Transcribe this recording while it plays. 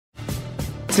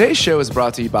Today's show is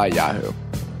brought to you by Yahoo.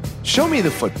 Show me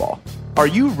the football. Are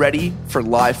you ready for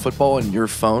live football on your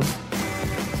phone?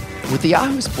 With the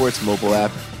Yahoo Sports mobile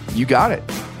app, you got it.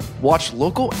 Watch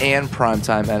local and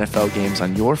primetime NFL games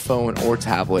on your phone or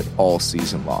tablet all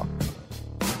season long.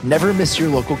 Never miss your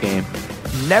local game.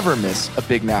 Never miss a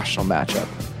big national matchup.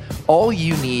 All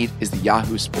you need is the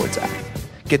Yahoo Sports app.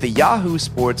 Get the Yahoo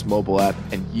Sports mobile app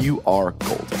and you are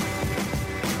golden.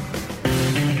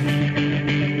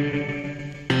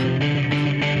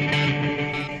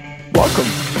 Welcome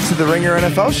to the Ringer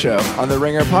NFL Show on the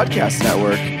Ringer Podcast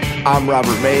Network. I'm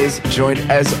Robert Mays, joined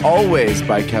as always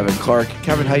by Kevin Clark.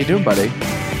 Kevin, how you doing, buddy?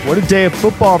 What a day of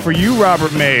football for you,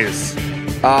 Robert Mays.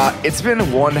 It's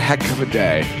been one heck of a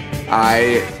day.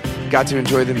 I got to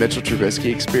enjoy the Mitchell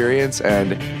Trubisky experience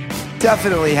and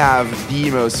definitely have the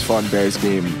most fun Bears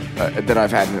game that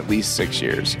I've had in at least 6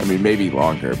 years. I mean, maybe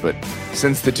longer, but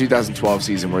since the 2012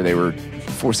 season where they were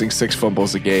forcing 6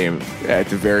 fumbles a game at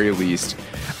the very least.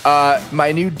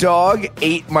 My new dog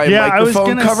ate my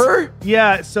microphone cover.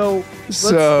 So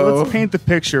let's paint the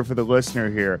picture for the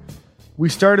listener here. We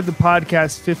started the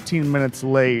podcast 15 minutes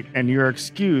late, and your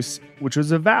excuse, which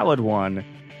was a valid one,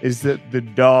 is that the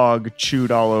dog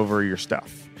chewed all over your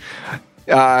stuff.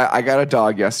 I got a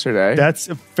dog yesterday. That's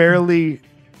a fairly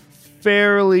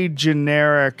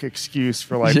generic excuse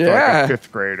for like a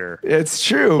fifth grader. It's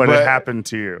true, but it happened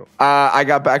to you. I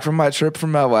got back from my trip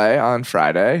from LA on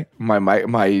Friday.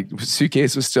 My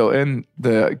suitcase was still in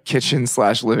the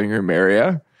kitchen/living room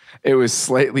area. It was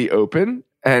slightly open,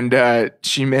 and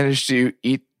she managed to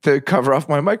eat the cover off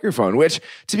my microphone, which,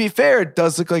 to be fair, it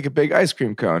does look like a big ice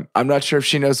cream cone. I'm not sure if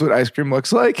she knows what ice cream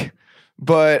looks like,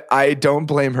 but I don't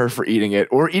blame her for eating it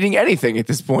or eating anything at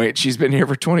this point. She's been here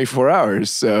for 24 hours,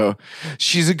 so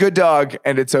she's a good dog,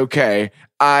 and it's okay.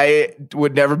 I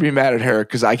would never be mad at her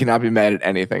because I cannot be mad at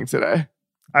anything today.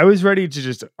 I was ready to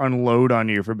just unload on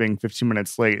you for being 15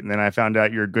 minutes late, and then I found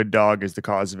out your good dog is the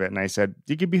cause of it, and I said,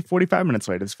 you could be 45 minutes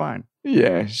late. It's fine.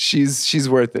 Yeah, she's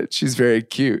worth it. She's very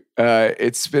cute.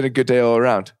 It's been a good day all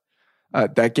around.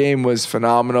 That game was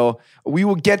phenomenal. We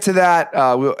will get to that.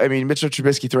 Mitchell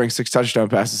Trubisky throwing 6 touchdown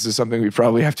passes is something we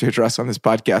probably have to address on this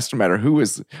podcast, no matter who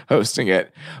is hosting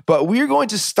it. But we are going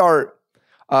to start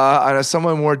on a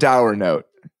somewhat more dour note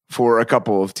for a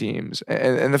couple of teams.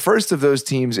 And the first of those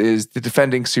teams is the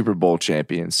defending Super Bowl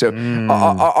champions. So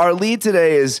our lead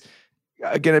today is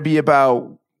going to be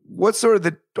about what sort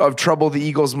of trouble the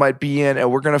Eagles might be in, and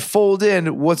we're going to fold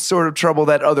in what sort of trouble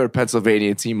that other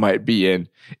Pennsylvania team might be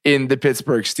in the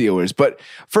Pittsburgh Steelers. But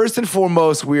first and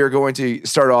foremost, we are going to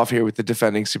start off here with the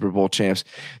defending Super Bowl champs.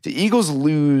 The Eagles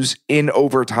lose in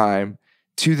overtime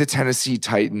to the Tennessee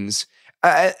Titans,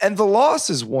 and the loss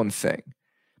is one thing.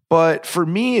 But for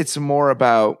me, it's more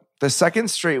about the second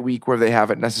straight week where they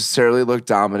haven't necessarily looked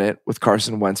dominant with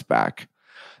Carson Wentz back.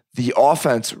 The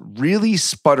offense really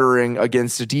sputtering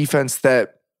against a defense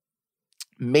that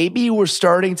maybe we're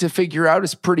starting to figure out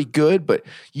is pretty good, but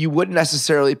you wouldn't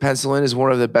necessarily pencil in as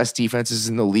one of the best defenses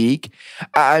in the league.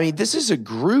 I mean, this is a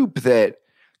group that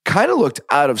kind of looked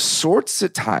out of sorts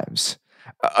at times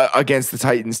against the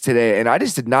Titans today, and I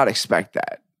just did not expect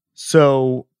that.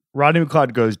 So Rodney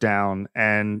McLeod goes down,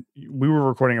 and we were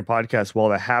recording a podcast while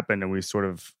that happened, and we sort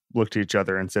of looked at each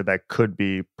other and said that could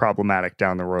be problematic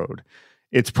down the road.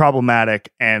 It's problematic,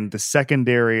 and the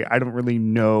secondary, I don't really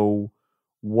know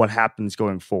what happens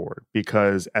going forward,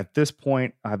 because at this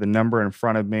point, I have the number in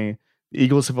front of me. The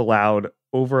Eagles have allowed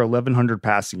over 1,100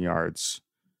 passing yards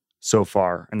so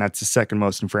far, and that's the second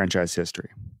most in franchise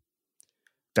history.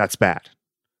 That's bad.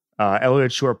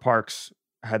 Elliott Shore-Parks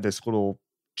had this little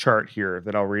chart here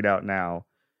that I'll read out now.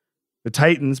 The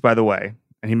Titans, by the way,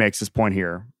 and he makes this point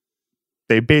here,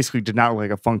 they basically did not look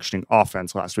like a functioning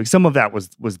offense last week. Some of that was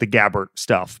the Gabbert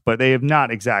stuff, but they have not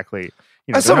exactly.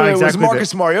 Some of it was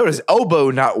Marcus Mariota's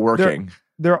elbow not working.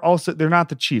 They're not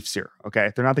the Chiefs here.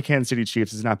 Okay, they're not the Kansas City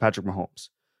Chiefs. It's not Patrick Mahomes.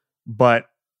 But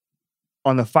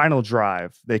on the final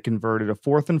drive, they converted a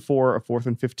 4th and 4, a 4th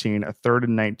and 15, a 3rd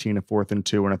and 19, a 4th and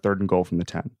 2, and a 3rd and goal from the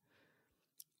 10.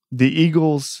 The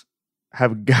Eagles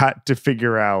have got to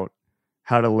figure out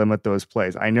how to limit those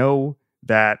plays. I know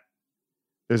that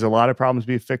there's a lot of problems to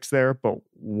be fixed there, but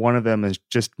one of them is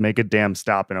just make a damn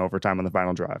stop in overtime on the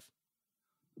final drive.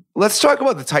 Let's talk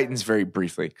about the Titans very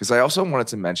briefly, because I also wanted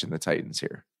to mention the Titans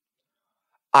here.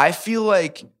 I feel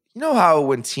like, you know how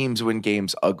when teams win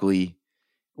games ugly,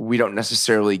 we don't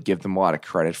necessarily give them a lot of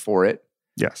credit for it?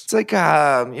 Yes. It's like,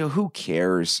 who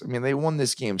cares? I mean, they won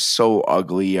this game so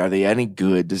ugly. Are they any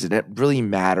good? Does it really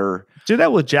matter? Did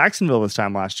that with Jacksonville this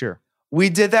time last year. We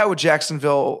did that with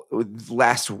Jacksonville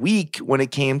last week when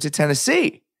it came to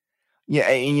Tennessee. Yeah,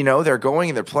 and, they're going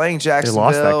and they're playing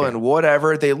Jacksonville and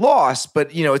whatever. They lost,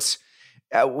 but it's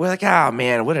we're like, oh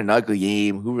man, what an ugly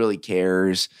game. Who really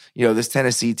cares? This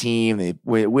Tennessee team, they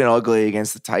win ugly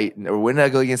against the Titans, or win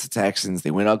ugly against the Texans.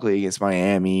 They win ugly against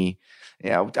Miami.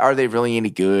 Are they really any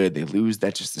good? They lose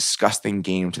that just disgusting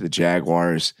game to the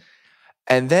Jaguars.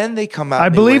 And then they come out. I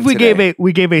believe we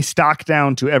gave a stock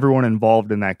down to everyone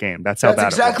involved in that game. That's how bad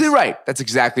exactly it was. Right. That's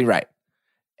exactly right.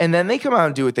 And then they come out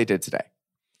and do what they did today.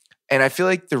 And I feel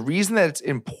like the reason that it's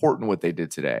important what they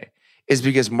did today is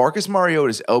because Marcus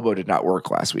Mariota's elbow did not work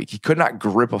last week. He could not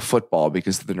grip a football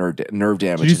because of the nerve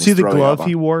damage. Did you see the glove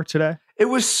he wore today? It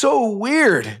was so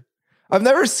weird. I've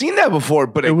never seen that before,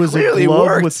 but it was clearly a glove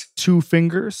worked. With 2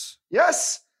 fingers.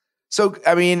 Yes. So,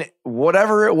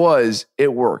 whatever it was,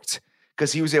 it worked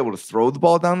because he was able to throw the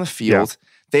ball down the field. Yeah.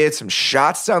 They had some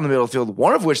shots down the middle of the field,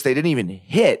 one of which they didn't even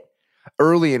hit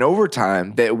early in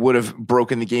overtime that would have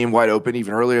broken the game wide open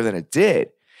even earlier than it did.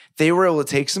 They were able to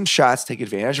take some shots, take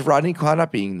advantage of Rodney Cloud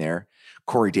not being there.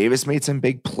 Corey Davis made some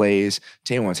big plays.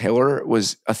 Taywan Taylor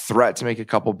was a threat to make a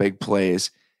couple big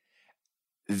plays.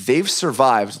 They've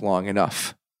survived long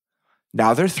enough.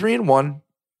 Now they're 3-1.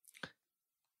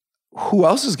 Who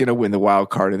else is going to win the wild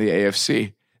card in the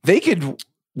AFC? They could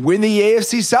win the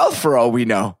AFC South for all we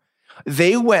know.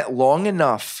 They went long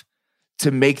enough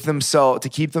to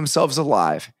keep themselves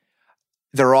alive.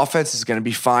 Their offense is going to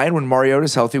be fine when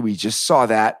Mariota's healthy. We just saw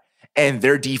that. And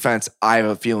their defense, I have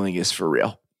a feeling, is for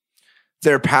real.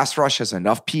 Their pass rush has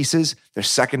enough pieces. Their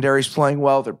secondary's playing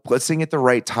well. They're blitzing at the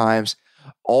right times.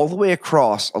 All the way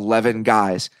across 11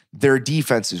 guys, their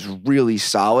defense is really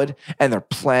solid and they're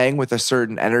playing with a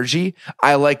certain energy.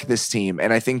 I like this team.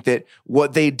 And I think that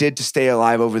what they did to stay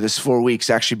alive over this 4 weeks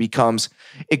actually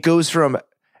it goes from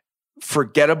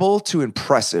forgettable to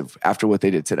impressive after what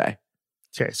they did today.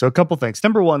 Okay, so a couple things.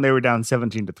 Number one, they were down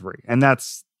 17-3, and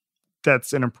that's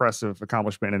an impressive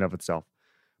accomplishment in and of itself.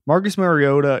 Marcus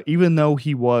Mariota, even though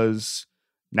he was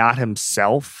not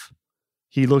himself,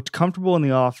 he looked comfortable in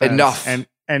the offense. Enough.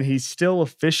 And he's still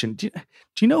efficient. Do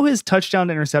you know his touchdown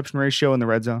to interception ratio in the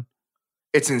red zone?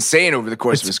 It's insane over the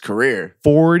course of his career.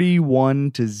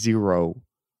 41-0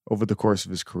 over the course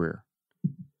of his career.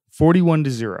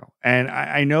 41-0. And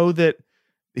I know that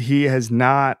he has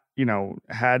not,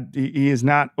 he has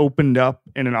not opened up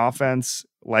in an offense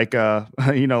like a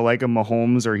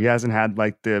Mahomes, or he hasn't had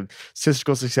like the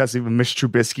statistical success of Mitch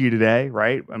Trubisky today,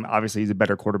 right? Obviously, he's a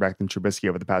better quarterback than Trubisky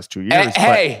over the past 2 years.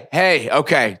 Hey,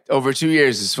 okay. Over 2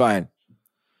 years is fine.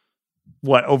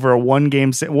 What, over a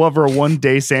one-day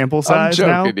sample size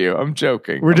now? I'm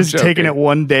joking. We're just taking it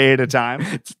one day at a time.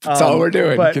 That's all we're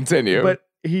doing. Continue. But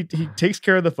he takes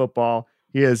care of the football.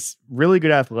 He has really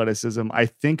good athleticism. I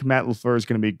think Matt LaFleur is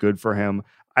going to be good for him.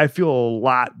 I feel a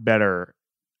lot better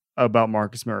about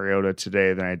Marcus Mariota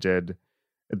today than I did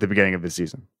at the beginning of the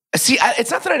season. See, it's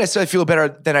not that I necessarily feel better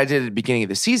than I did at the beginning of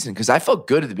the season, because I felt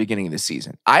good at the beginning of the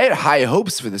season. I had high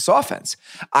hopes for this offense.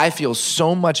 I feel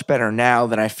so much better now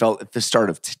than I felt at the start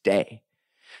of today,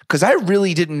 because I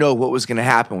really didn't know what was going to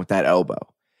happen with that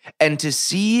elbow. And to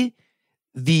see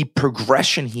the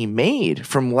progression he made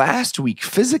from last week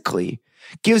physically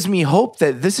gives me hope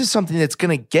that this is something that's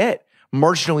going to get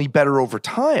marginally better over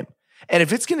time. And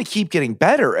if it's going to keep getting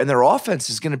better and their offense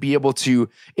is going to be able to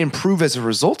improve as a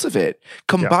result of it,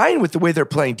 combined with the way they're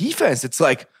playing defense, it's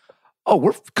like, oh,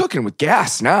 we're cooking with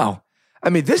gas now. I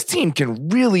mean, this team can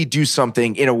really do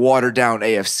something in a watered down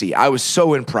AFC. I was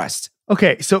so impressed.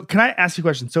 Okay, so can I ask you a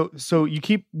question? So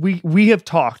we have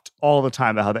talked all the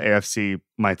time about how the AFC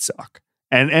might suck,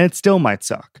 and it still might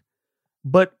suck.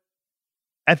 But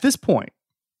at this point,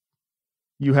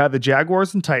 you have the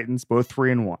Jaguars and Titans, both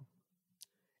 3-1.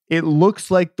 It looks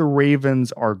like the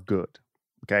Ravens are good.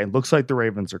 Okay, it looks like the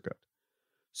Ravens are good.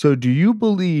 So do you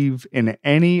believe in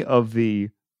any of the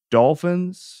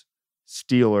Dolphins,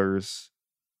 Steelers,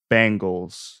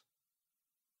 Bengals?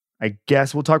 I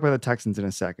guess we'll talk about the Texans in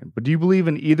a second. But do you believe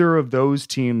in either of those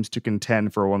teams to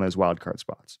contend for one of those wild card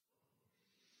spots?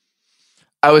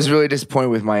 I was really disappointed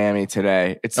with Miami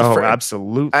today.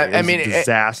 Absolutely! I mean, a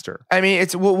disaster.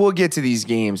 We'll get to these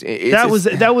games.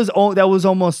 That was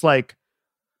almost like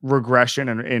regression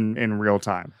in real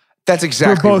time. That's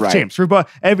exactly for both right. teams. For both,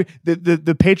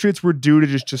 the Patriots were due to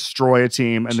just destroy a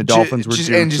team, and the Dolphins were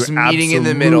due to meeting in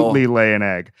the middle, lay an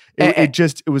egg. It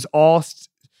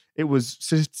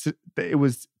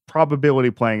was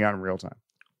probability playing out in real time.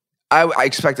 I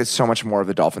expected so much more of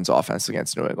the Dolphins' offense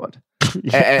against New England.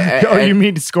 You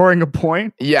mean scoring a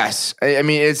point? Yes. I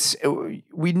mean,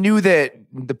 we knew that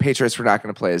the Patriots were not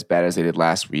going to play as bad as they did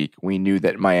last week. We knew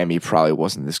that Miami probably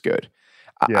wasn't this good.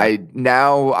 Yeah.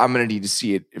 Now I'm going to need to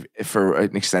see it for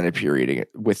an extended period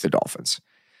with the Dolphins.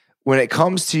 When it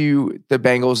comes to the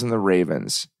Bengals and the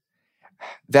Ravens,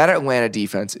 that Atlanta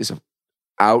defense is an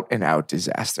out-and-out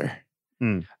disaster.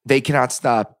 They cannot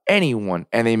stop anyone,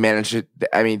 and they manage it.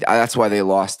 I mean, that's why they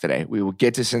lost today. We will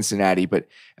get to Cincinnati, but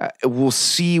we'll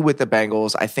see with the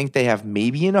Bengals. I think they have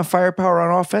maybe enough firepower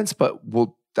on offense, but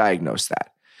we'll diagnose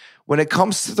that. When it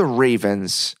comes to the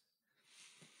Ravens,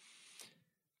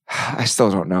 I still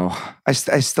don't know. I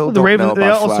still don't know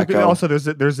about Flacco. Also, there's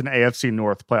an AFC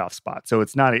North playoff spot, so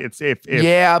it's not. But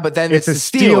then it's the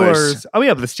Steelers. Oh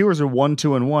yeah, but the Steelers are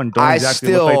 1-2-1. Don't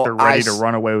exactly look like they're ready to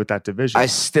run away with that division. I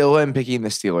still am picking the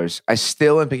Steelers.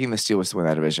 To win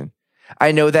that division.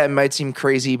 I know that might seem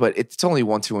crazy, but it's only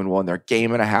 1-2-1. They're a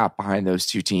game and a half behind those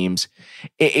two teams.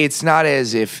 It's not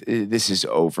as if this is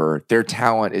over. Their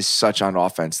talent is such on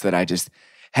offense that I just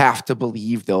have to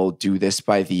believe they'll do this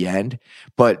by the end.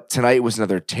 But tonight was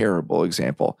another terrible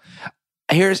example.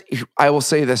 I will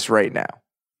say this right now.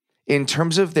 In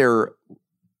terms of their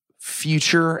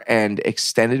future and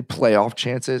extended playoff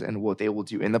chances and what they will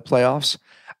do in the playoffs,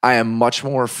 I am much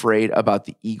more afraid about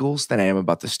the Eagles than I am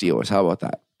about the Steelers. How about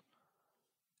that?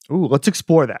 Ooh, let's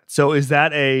explore that. So is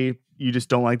that you just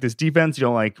don't like this defense? You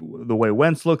don't like the way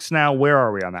Wentz looks now? Where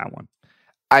are we on that one?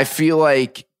 I feel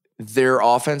like their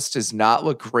offense does not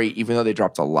look great, even though they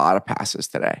dropped a lot of passes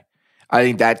today. I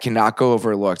think that cannot go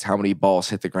overlooked, how many balls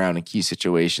hit the ground in key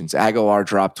situations. Aguilar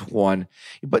dropped one,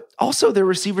 but also their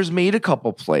receivers made a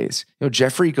couple plays.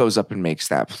 Jeffrey goes up and makes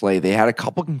that play. They had a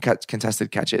couple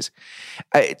contested catches.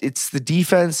 It's the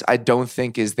defense I don't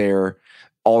think is there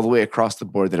all the way across the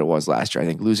board that it was last year. I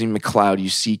think losing McLeod, you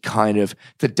see kind of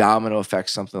the domino effect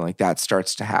something like that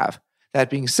starts to have. That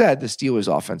being said, the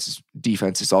Steelers'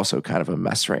 defense is also kind of a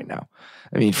mess right now.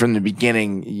 I mean, from the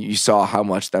beginning, you saw how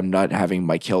much them not having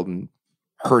Mike Hilton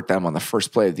hurt them on the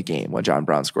first play of the game when John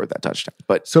Brown scored that touchdown.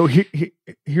 But so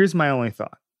here's my only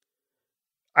thought.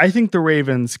 I think the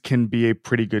Ravens can be a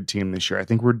pretty good team this year. I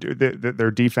think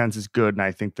their defense is good, and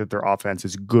I think that their offense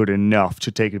is good enough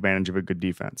to take advantage of a good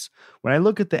defense. When I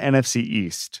look at the NFC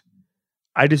East,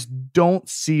 I just don't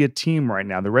see a team right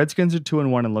now. The Redskins are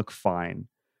 2-1 and look fine.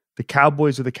 The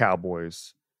Cowboys are the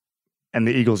Cowboys, and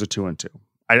the Eagles are 2-2.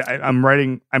 I'm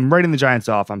writing the Giants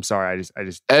off. I'm sorry. I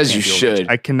just as you should.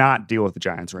 I cannot deal with the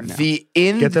Giants right now.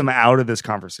 Get them out of this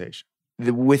conversation.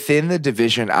 Within the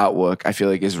division outlook, I feel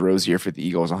like is rosier for the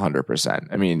Eagles 100%.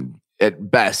 I mean,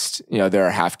 at best, they're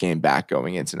a half game back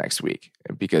going into next week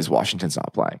because Washington's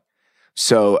not playing.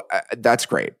 So that's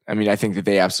great. I mean, I think that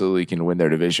they absolutely can win their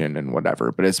division and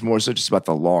whatever, but it's more so just about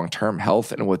the long-term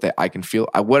health and what I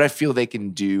feel they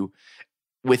can do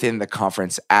within the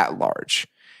conference at large.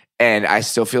 And I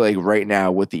still feel like right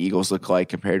now what the Eagles look like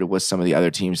compared to what some of the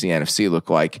other teams in the NFC look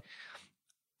like,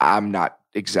 I'm not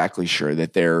exactly sure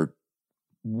that they're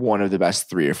one of the best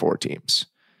 3 or 4 teams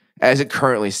as it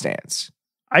currently stands.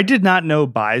 I did not know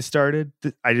buys started.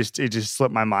 It just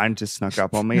slipped my mind, just snuck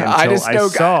up on me until I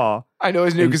know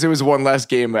it's new because it was one less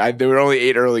game. There were only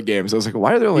 8 early games. I was like,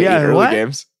 why are there only 8 early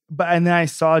games? And then I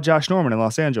saw Josh Norman in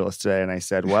Los Angeles today, and I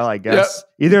said, well, I guess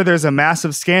either there's a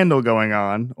massive scandal going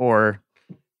on, or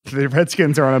the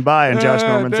Redskins are on a bye and Josh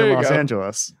Norman's in Los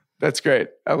Angeles. That's great.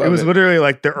 I love it. It was literally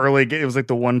like the early game. It was like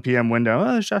the 1 p.m. window.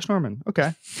 Oh, it's Josh Norman.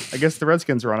 Okay. I guess the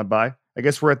Redskins are on a bye. I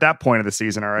guess we're at that point of the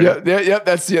season already. Yeah.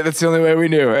 That's the only way we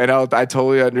knew. And I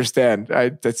totally understand.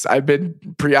 I've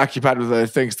been preoccupied with other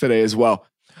things today as well.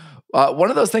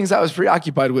 One of those things I was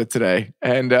preoccupied with today,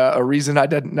 and a reason I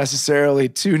didn't necessarily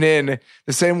tune in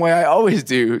the same way I always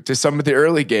do to some of the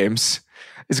early games,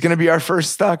 is going to be our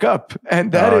first stock up.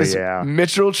 And that is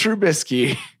Mitchell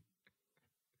Trubisky.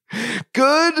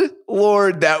 Good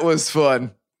Lord, that was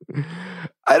fun.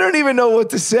 I don't even know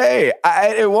what to say.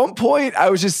 At one point, I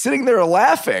was just sitting there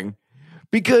laughing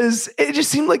because it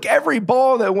just seemed like every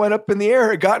ball that went up in the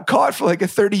air got caught for like a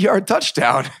 30-yard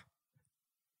touchdown.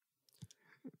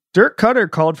 Dirk Cutter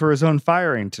called for his own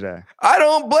firing today. I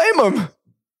don't blame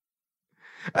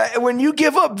him. When you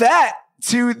give up that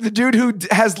to the dude who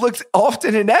has looked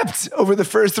often inept over the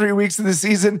first 3 weeks of the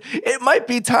season, it might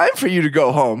be time for you to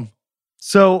go home.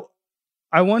 So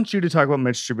I want you to talk about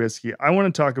Mitch Trubisky. I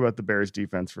want to talk about the Bears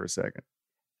defense for a second.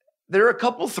 There are a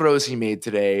couple throws he made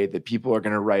today that people are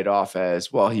going to write off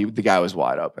as, well, the guy was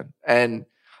wide open. And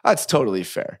that's totally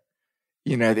fair.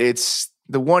 It's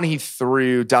the one he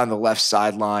threw down the left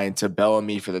sideline to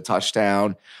Bellamy for the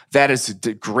touchdown. That is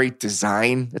a great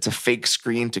design. It's a fake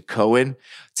screen to Cohen.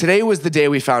 Today was the day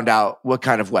we found out what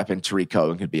kind of weapon Tariq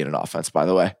Cohen could be in an offense, by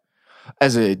the way.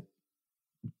 As a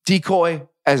decoy,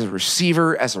 as a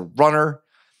receiver, as a runner,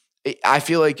 I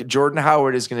feel like Jordan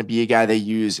Howard is going to be a guy they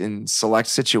use in select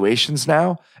situations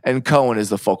now, and Cohen is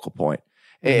the focal point.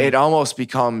 It almost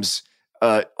becomes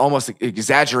almost an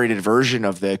exaggerated version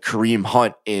of the Kareem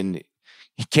Hunt in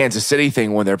Kansas City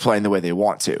thing when they're playing the way they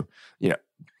want to.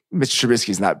 Mr. Trubisky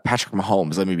is not Patrick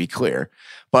Mahomes, let me be clear.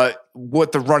 But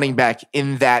what the running back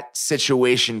in that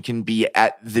situation can be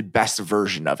at the best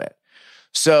version of it.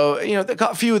 So,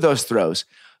 a few of those throws.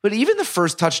 But even the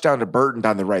first touchdown to Burton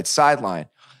down the right sideline,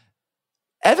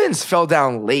 Evans fell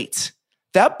down late.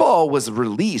 That ball was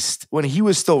released when he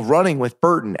was still running with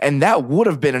Burton, and that would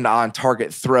have been an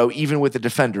on-target throw even with the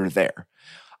defender there.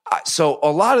 So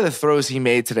a lot of the throws he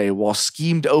made today, while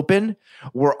schemed open,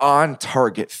 were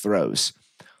on-target throws.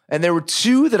 And there were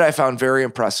two that I found very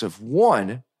impressive.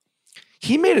 One,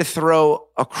 he made a throw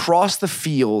across the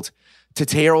field to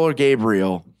Taylor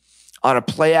Gabriel on a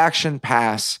play-action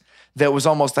pass that was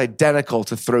almost identical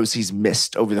to throws he's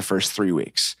missed over the first 3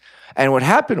 weeks. And what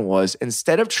happened was,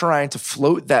 instead of trying to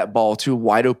float that ball to a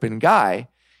wide-open guy,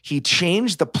 he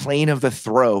changed the plane of the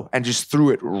throw and just threw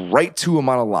it right to him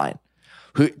on a line.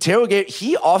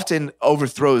 He often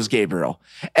overthrows Gabriel.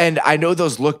 And I know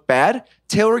those look bad.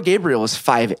 Taylor Gabriel is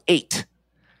 5'8".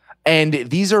 And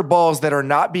these are balls that are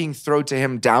not being thrown to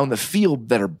him down the field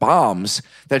that are bombs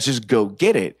that just go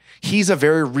get it. He's a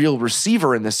very real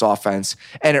receiver in this offense,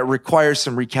 and it requires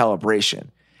some recalibration.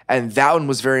 And that one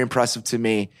was very impressive to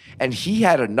me. And he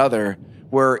had another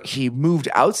where he moved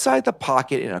outside the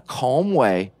pocket in a calm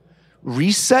way,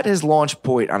 reset his launch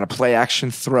point on a play action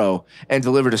throw, and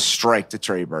delivered a strike to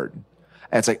Trey Burton.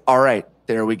 And it's like, all right,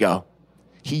 there we go.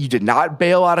 You did not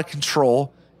bail out of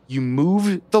control. You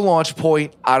moved the launch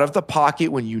point out of the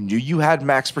pocket when you knew you had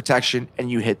max protection, and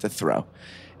you hit the throw.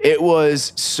 It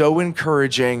was so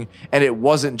encouraging, and it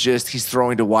wasn't just he's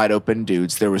throwing to wide open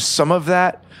dudes. There was some of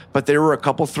that, but there were a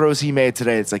couple throws he made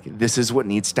today. It's like, this is what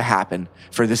needs to happen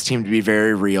for this team to be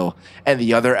very real. And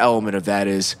the other element of that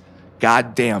is,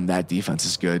 God damn, that defense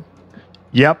is good.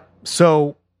 Yep.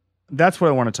 So that's what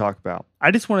I want to talk about.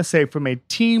 I just want to say, from a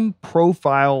team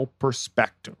profile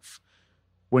perspective,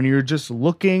 when you're just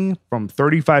looking from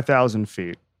 35,000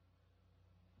 feet,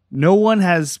 no one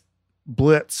has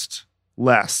blitzed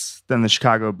less than the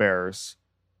Chicago Bears,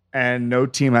 and no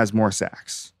team has more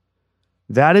sacks.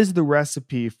 That is the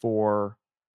recipe for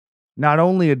not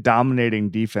only a dominating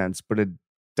defense, but a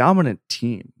dominant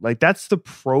team. Like, that's the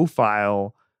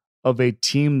profile of a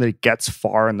team that gets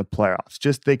far in the playoffs.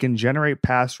 Just they can generate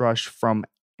pass rush from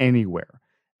anywhere.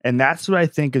 And that's what I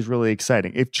think is really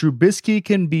exciting. If Trubisky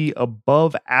can be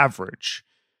above average,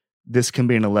 this can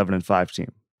be an 11-5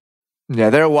 team. Yeah,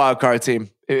 they're a wild card team.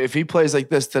 If he plays like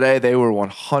this today, they were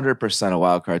 100% a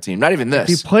wild card team. Not even this.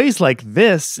 If he plays like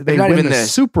this, they win the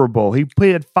Super Bowl. He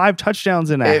played 5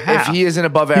 touchdowns in a half. If he is an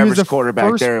above average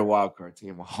quarterback, they're a wild card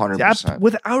team, 100%.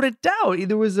 Without a doubt.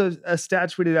 There was a stat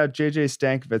tweeted out. JJ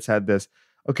Stankovitz had this.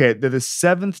 Okay, they're the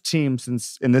 7th team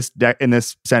in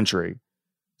this century,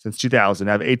 since 2000,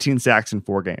 have 18 sacks in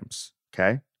 4 games.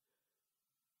 Okay,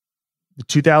 the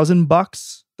 2000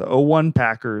 Bucks, the 01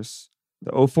 Packers,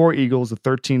 the 04 Eagles, the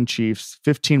 13 Chiefs,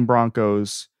 15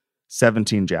 Broncos,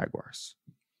 17 Jaguars.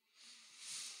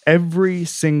 Every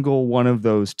single one of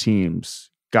those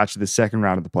teams got to the second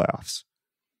round of the playoffs.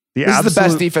 This is the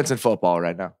best defense in football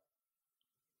right now.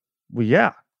 Well,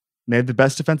 yeah. They have the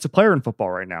best defensive player in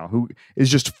football right now, who is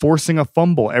just forcing a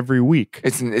fumble every week.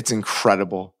 It's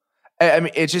incredible. I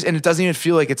mean, it doesn't even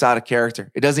feel like it's out of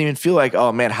character. It doesn't even feel like,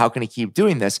 oh man, how can he keep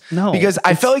doing this? No. Because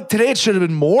I felt like today it should have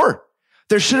been more.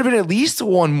 There should have been at least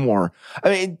one more. I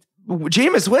mean,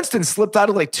 Jameis Winston slipped out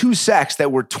of like 2 sacks that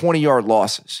were 20-yard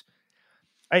losses.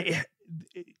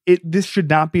 This should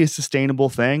not be a sustainable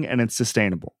thing, and it's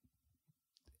sustainable.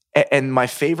 And my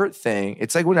favorite thing,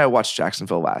 it's like when I watched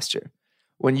Jacksonville last year.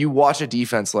 When you watch a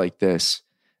defense like this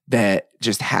that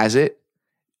just has it,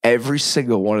 every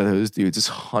single one of those dudes is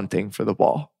hunting for the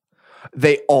ball.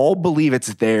 They all believe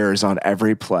it's theirs on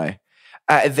every play.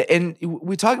 And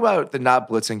we talk about the not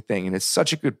blitzing thing, and it's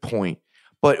such a good point.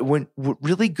 But what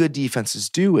really good defenses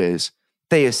do is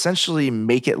they essentially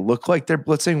make it look like they're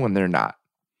blitzing when they're not.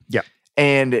 Yeah.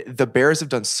 And the Bears have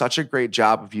done such a great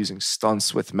job of using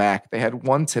stunts with Mac. They had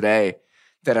one today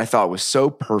that I thought was so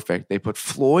perfect. They put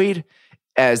Floyd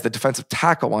as the defensive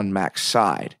tackle on Mac's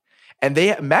side. And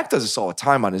Mac does this all the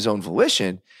time on his own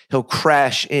volition. He'll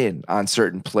crash in on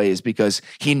certain plays because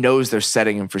he knows they're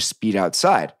setting him for speed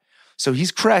outside. So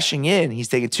he's crashing in, he's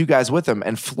taking 2 guys with him,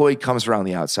 and Floyd comes around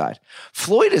the outside.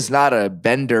 Floyd is not a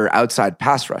bender outside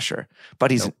pass rusher, but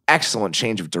he's an excellent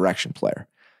change of direction player.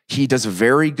 He does a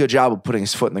very good job of putting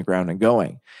his foot in the ground and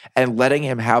going. And letting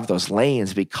him have those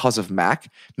lanes because of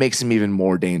Mac makes him even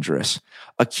more dangerous.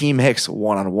 Akeem Hicks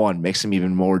one-on-one makes him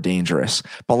even more dangerous.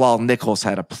 Bilal Nichols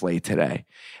had a play today.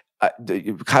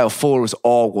 Kyle Fuller was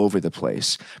all over the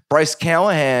place. Bryce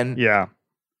Callahan,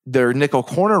 their nickel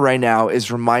corner right now,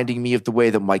 is reminding me of the way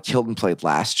that Mike Hilton played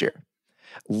last year.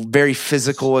 Very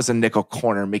physical as a nickel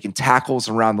corner, making tackles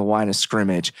around the line of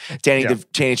scrimmage. Danny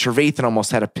Trevathan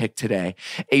almost had a pick today.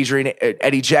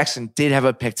 Eddie Jackson did have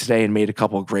a pick today and made a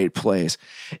couple of great plays.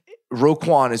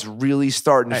 Roquan is really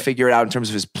starting to figure it out in terms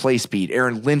of his play speed.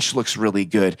 Aaron Lynch looks really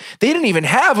good. They didn't even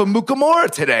have a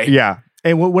Mukamura today. Yeah.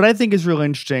 And what I think is really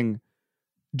interesting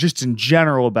just in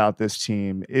general about this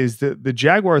team is that the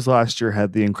Jaguars last year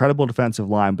had the incredible defensive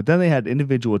line, but then they had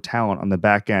individual talent on the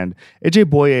back end. AJ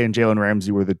Boye and Jalen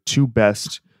Ramsey were the two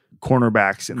best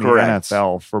cornerbacks in the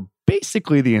NFL for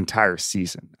basically the entire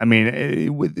season. I mean,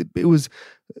 it was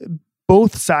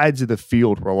both sides of the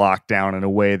field were locked down in a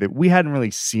way that we hadn't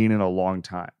really seen in a long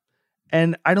time.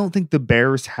 And I don't think the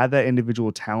Bears had that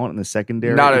individual talent in the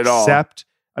secondary. Not at all.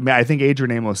 I mean, I think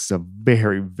Adrian Amos is a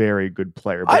very, very good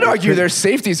player. I'd argue their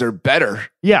safeties are better.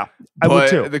 Yeah, I would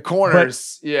too. The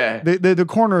corners, the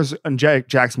corners on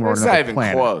Jackson were not even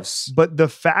close. But the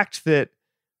fact that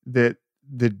the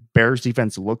Bears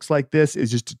defense looks like this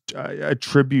is just a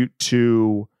tribute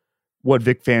to what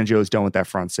Vic Fangio has done with that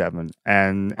front seven,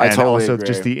 and totally also agree.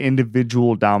 Just the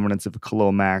individual dominance of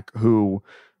Khalil Mack, who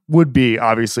would be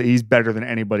obviously he's better than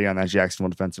anybody on that Jacksonville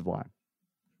defensive line.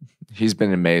 He's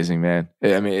been amazing, man.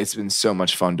 I mean, it's been so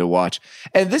much fun to watch.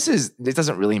 And it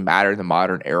doesn't really matter in the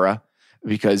modern era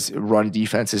because run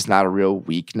defense is not a real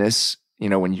weakness,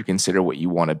 when you consider what you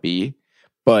want to be.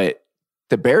 But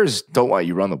the Bears don't want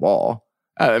you run the ball.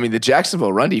 I mean, the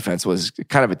Jacksonville run defense was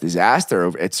kind of a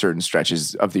disaster at certain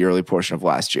stretches of the early portion of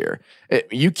last year.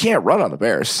 You can't run on the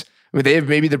Bears. I mean, they have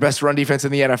maybe the best run defense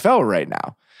in the NFL right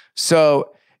now.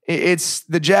 So it's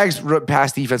the Jags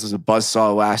pass defense was a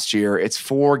buzzsaw last year. It's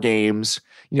 4 games.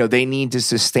 They need to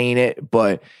sustain it.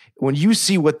 But when you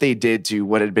see what they did to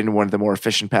what had been one of the more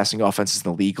efficient passing offenses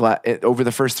in the league over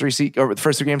the first 3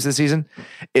 games of the season,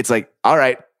 it's like, all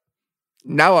right,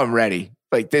 now I'm ready.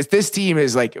 Like this team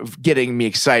is like getting me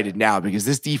excited now because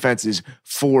this defense is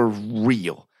for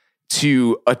real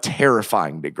to a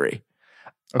terrifying degree.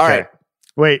 Okay. All right.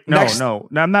 Wait, no.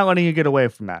 I'm not letting you get away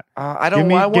from that. I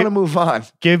want to move on.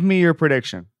 Give me your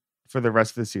prediction for the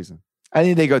rest of the season. I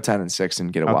think they go 10-6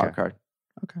 and get a wild card.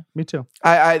 Okay, me too.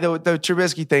 The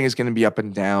Trubisky thing is going to be up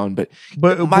and down, but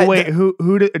wait,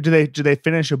 who do they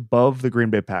finish above the Green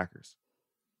Bay Packers?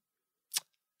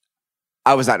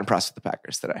 I was not impressed with the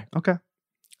Packers today. Okay,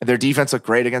 their defense looked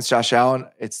great against Josh Allen.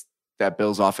 It's that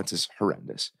Bills offense is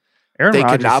horrendous. They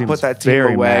could not put that team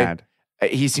away. Mad.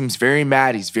 He seems very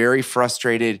mad. He's very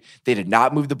frustrated. They did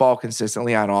not move the ball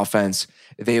consistently on offense.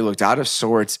 They looked out of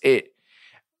sorts. It's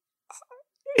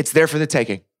there for the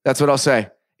taking. That's what I'll say.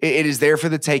 It is there for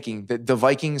the taking. The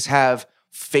Vikings have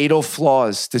fatal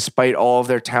flaws despite all of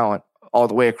their talent all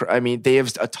the way across. I mean, they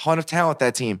have a ton of talent,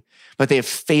 that team, but they have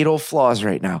fatal flaws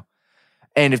right now.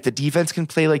 And if the defense can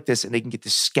play like this and they can get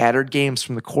the scattered games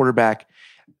from the quarterback,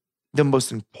 the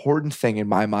most important thing in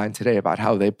my mind today about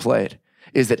how they played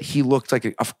is that he looked like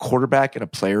a quarterback and a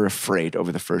player afraid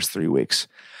over the first 3 weeks.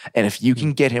 And if you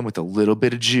can get him with a little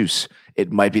bit of juice,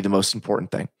 it might be the most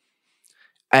important thing.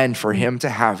 And for him to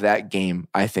have that game,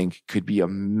 I think could be a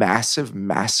massive,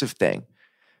 massive thing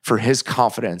for his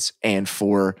confidence and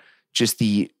for just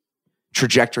the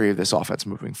trajectory of this offense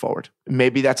moving forward.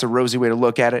 Maybe that's a rosy way to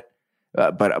look at it,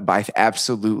 but I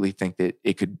absolutely think that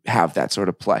it could have that sort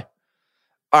of play.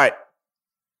 All right,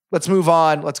 let's move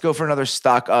on. Let's go for another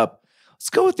stock up. Let's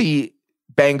go with the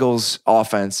Bengals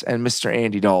offense and Mr.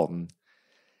 Andy Dalton.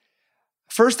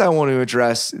 First, I want to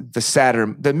address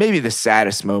maybe the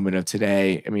saddest moment of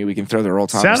today. I mean, we can throw the Earl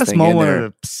Thomas saddest thing in there. Saddest moment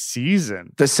of the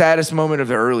season. The saddest moment of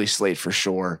the early slate for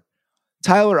sure.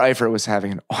 Tyler Eifert was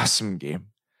having an awesome game.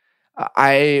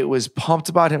 I was pumped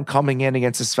about him coming in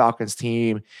against this Falcons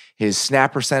team. His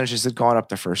snap percentages had gone up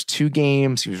the first 2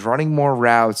 games. He was running more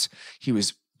routes. He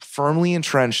was firmly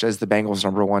entrenched as the Bengals'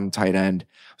 #1 tight end.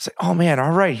 I was like, oh man,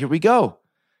 all right, here we go.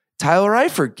 Tyler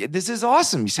Eifert, this is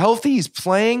awesome. He's healthy. He's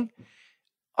playing.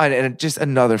 And just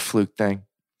another fluke thing.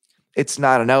 It's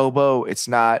not an elbow. It's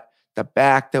not the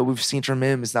back that we've seen from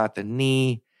him. It's not the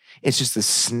knee. It's just a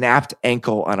snapped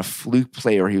ankle on a fluke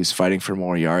play where he was fighting for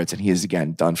more yards, and he is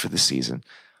again done for the season.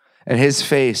 And his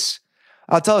face,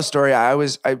 I'll tell a story.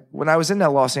 When I was in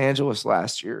Los Angeles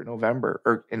last year,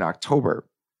 in October,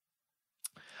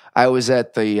 I was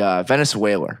at the Venice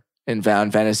Whaler in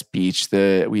Venice Beach.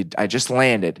 I just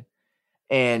landed,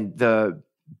 and the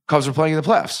Cubs were playing in the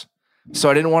playoffs. So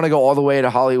I didn't want to go all the way to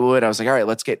Hollywood. I was like, all right,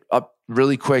 let's get up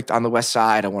really quick on the west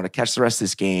side. I want to catch the rest of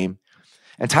this game.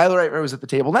 And Tyler Eifert was at the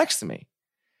table next to me.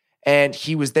 And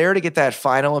he was there to get that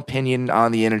final opinion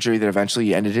on the injury that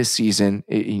eventually ended his season.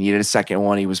 He needed a second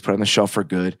one. He was put on the shelf for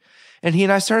good. And he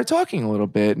and I started talking a little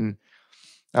bit. And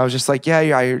I was just like, yeah,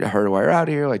 I heard why you're out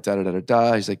here. Like,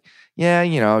 da-da-da-da-da. He's like,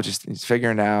 yeah, just he's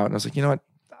figuring it out. And I was like, you know what?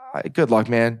 Good luck,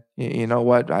 man. You know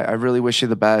what? I really wish you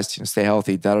the best. Stay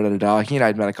healthy, da-da-da-da-da. He and I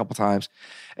had met a couple times.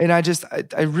 And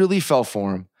I really felt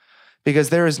for him because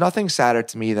there is nothing sadder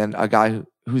to me than a guy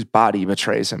whose body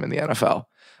betrays him in the NFL.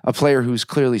 A player who's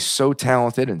clearly so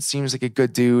talented and seems like a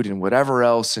good dude and whatever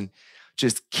else and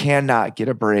just cannot get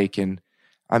a break. And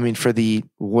I mean, for the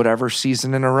whatever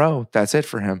season in a row, that's it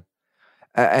for him.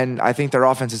 And I think their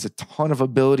offense has a ton of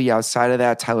ability outside of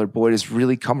that. Tyler Boyd has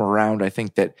really come around. I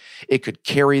think that it could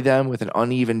carry them with an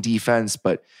uneven defense,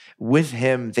 but with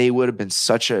him, they would have been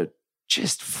such a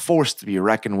just force to be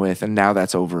reckoned with. And now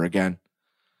that's over again.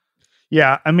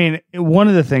 Yeah. I mean, one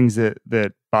of the things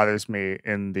that bothers me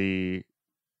in the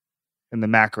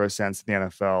macro sense in the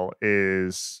NFL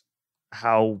is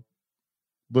how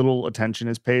little attention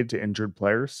is paid to injured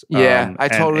players. Yeah, I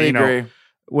totally agree.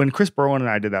 When Chris Berwin and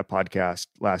I did that podcast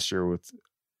last year with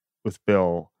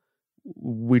Bill,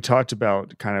 we talked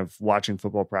about kind of watching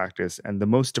football practice, and the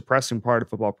most depressing part of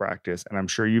football practice, and I'm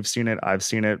sure you've seen it, I've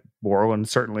seen it, Berwin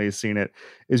certainly has seen it,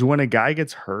 is when a guy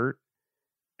gets hurt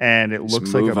and it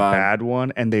looks like a bad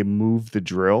one and they move the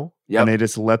drill and they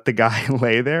just let the guy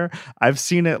lay there. I've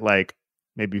seen it like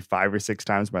maybe 5 or 6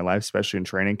 times in my life, especially in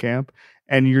training camp.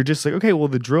 And you're just like, okay, well,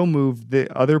 the drill move,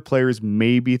 the other players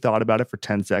maybe thought about it for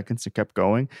 10 seconds and kept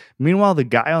going. Meanwhile, the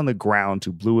guy on the ground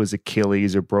who blew his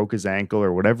Achilles or broke his ankle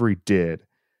or whatever he did,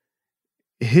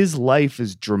 his life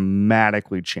is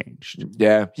dramatically changed.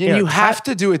 Yeah. You have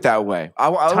to do it that way. I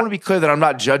want to be clear that I'm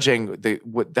not judging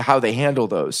how they handle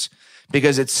those,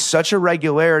 because it's such a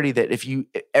regularity that if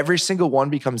every single one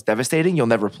becomes devastating, you'll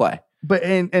never play. But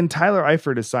and Tyler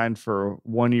Eifert is signed for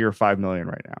 1 year, $5 million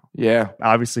right now. Yeah.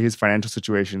 Obviously, his financial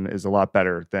situation is a lot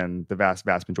better than the vast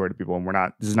majority of people.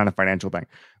 And this is not a financial thing,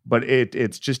 but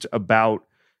it's just about,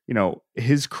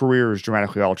 his career is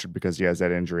dramatically altered because he has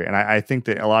that injury. And I think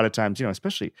that a lot of times,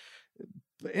 especially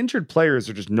injured players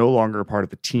are just no longer a part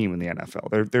of the team in the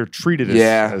NFL. They're treated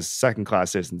as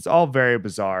second-class citizens. It's all very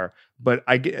bizarre. But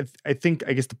I guess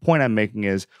the point I'm making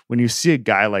is when you see a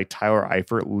guy like Tyler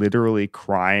Eifert literally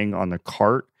crying on the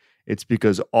cart, it's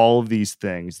because all of these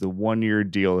things, the 1 year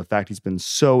deal, the fact he's been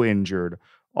so injured,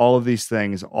 all of these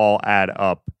things all add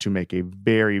up to make a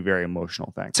very, very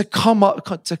emotional thing. To come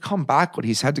back what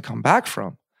he's had to come back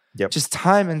from. Yep. Just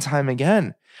time and time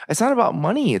again. It's not about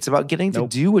money. It's about getting to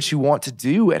do what you want to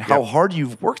do and how hard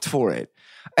you've worked for it.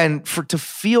 And to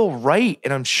feel right.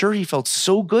 And I'm sure he felt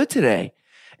so good today.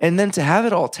 And then to have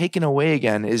it all taken away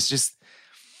again is just,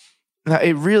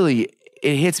 it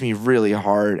hits me really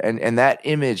hard. And that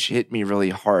image hit me really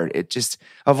hard. It just,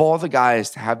 of all the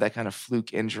guys to have that kind of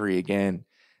fluke injury again,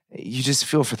 you just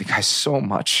feel for the guy so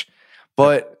much.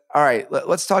 But all right,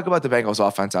 let's talk about the Bengals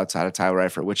offense outside of Tyler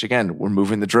Eifert, which again, we're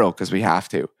moving the drill because we have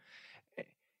to.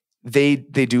 They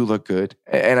do look good.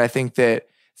 And I think that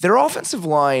their offensive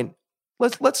line,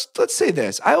 let's say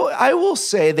this. I will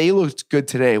say they looked good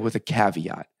today with a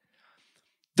caveat.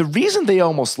 The reason they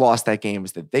almost lost that game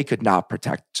is that they could not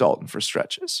protect Dalton for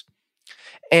stretches.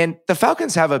 And the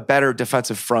Falcons have a better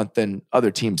defensive front than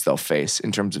other teams they'll face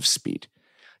in terms of speed.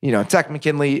 Tech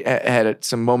McKinley had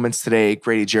some moments today.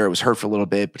 Grady Jarrett was hurt for a little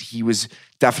bit, but he was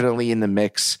definitely in the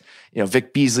mix.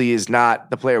 Vic Beasley is not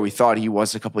the player we thought he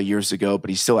was a couple of years ago, but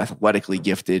he's still athletically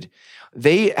gifted.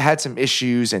 They had some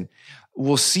issues, and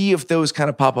we'll see if those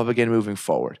kind of pop up again moving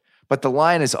forward. But the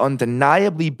line is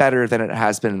undeniably better than it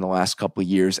has been in the last couple of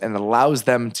years, and it allows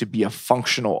them to be a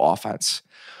functional offense.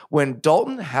 When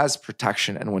Dalton has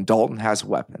protection and when Dalton has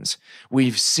weapons,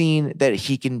 we've seen that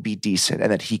he can be decent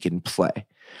and that he can play.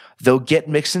 They'll get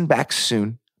Mixon back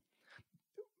soon.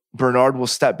 Bernard will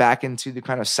step back into the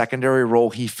kind of secondary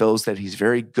role he feels that he's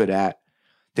very good at.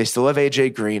 They still have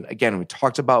AJ Green. Again, we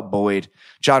talked about Boyd.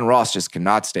 John Ross just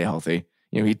cannot stay healthy.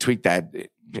 He tweaked that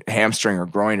hamstring or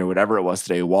groin or whatever it was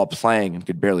today while playing and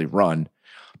could barely run.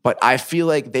 But I feel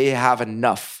like they have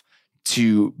enough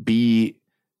to be,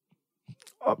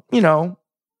 a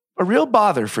real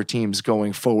bother for teams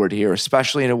going forward here,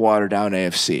 especially in a watered-down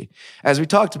AFC. As we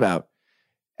talked about,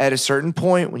 at a certain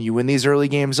point, when you win these early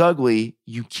games ugly,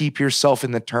 you keep yourself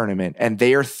in the tournament, and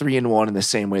they are 3-1 in the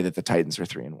same way that the Titans are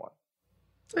 3-1.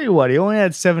 Tell you what, he only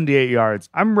had 78 yards.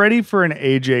 I'm ready for an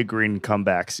AJ Green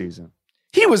comeback season.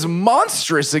 He was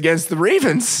monstrous against the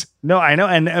Ravens. No, I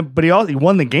know, but he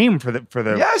won the game for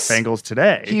the Yes. Bengals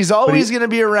today. He's always going to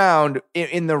be around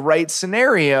in the right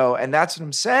scenario, and that's what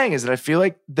I'm saying. Is that I feel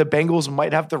like the Bengals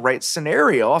might have the right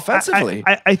scenario offensively.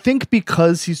 I think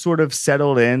because he's sort of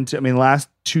settled into. I mean, last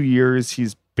 2 years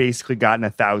he's basically gotten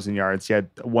 1,000 yards. He had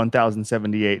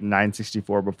 1,078 and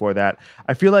 964 before that.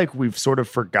 I feel like we've sort of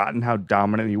forgotten how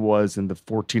dominant he was in the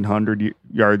 1,400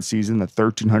 yard season, the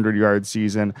 1,300 yard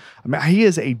season. I mean, he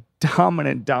is a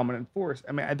dominant force.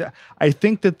 I mean, I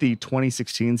think that the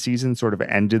 2016 season sort of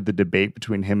ended the debate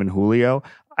between him and Julio.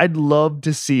 I'd love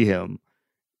to see him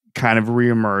kind of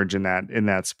reemerge in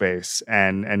that space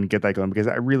and get that going, because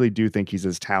I really do think he's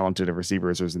as talented a receiver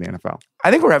as is in the NFL.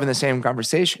 I think we're having the same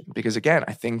conversation because, again,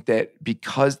 I think that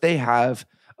because they have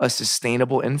a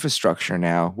sustainable infrastructure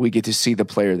now, we get to see the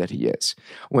player that he is.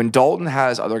 When Dalton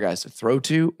has other guys to throw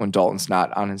to, when Dalton's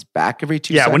not on his back every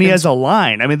 2 seconds. Yeah, when he has a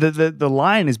line. I mean, the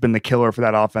line has been the killer for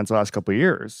that offense the last couple of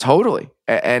years. Totally.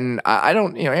 And I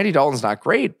don't, Andy Dalton's not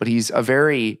great, but he's a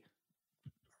very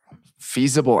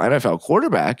feasible NFL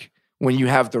quarterback when you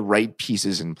have the right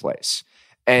pieces in place.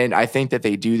 And I think that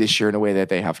they do this year in a way that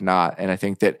they have not. And I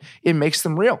think that it makes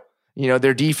them real.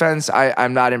 Their defense,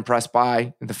 I'm not impressed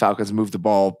by. The Falcons move the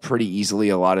ball pretty easily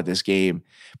a lot of this game,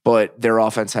 but their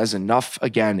offense has enough,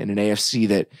 again, in an AFC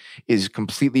that is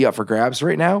completely up for grabs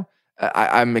right now.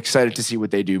 I'm excited to see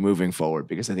what they do moving forward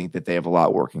because I think that they have a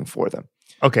lot working for them.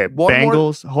 Okay,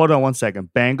 Bengals, hold on one second.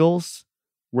 Bengals,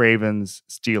 Ravens,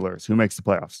 Steelers. Who makes the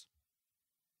playoffs?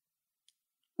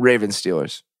 Ravens,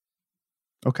 Steelers.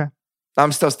 Okay.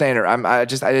 I'm still staying there. I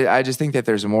just think that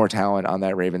there's more talent on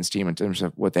that Ravens team in terms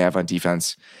of what they have on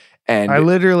defense. And I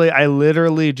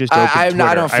literally just opened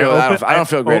Twitter. I don't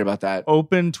feel great about that.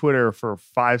 Open Twitter for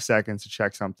 5 seconds to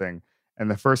check something,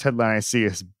 and the first headline I see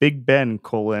is Big Ben: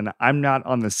 I'm not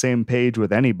on the same page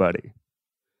with anybody.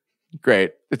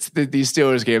 Great. It's these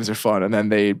Steelers games are fun, and then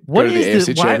they go to the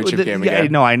AFC Championship game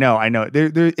again. I know.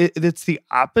 It's the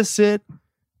opposite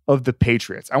of the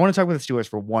Patriots. I want to talk about the Steelers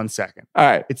for 1 second. All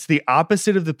right. It's the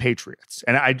opposite of the Patriots.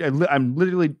 And I'm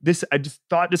literally, I just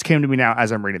thought this came to me now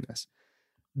as I'm reading this.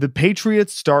 The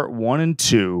Patriots start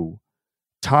 1-2.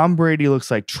 Tom Brady looks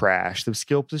like trash. The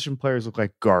skill position players look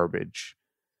like garbage.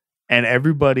 And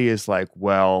everybody is like,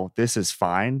 well, this is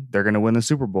fine. They're going to win the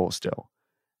Super Bowl still.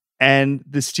 And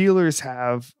the Steelers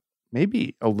have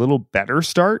maybe a little better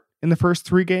start in the first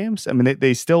 3 games. I mean,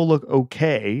 they still look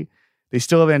okay. They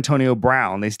still have Antonio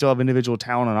Brown. They still have individual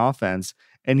talent on offense.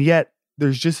 And yet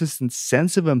there's just this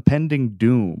sense of impending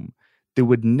doom that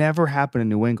would never happen in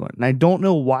New England. And I don't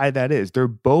know why that is. They're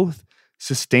both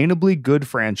sustainably good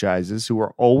franchises who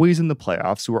are always in the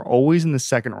playoffs, who are always in the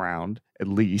second round, at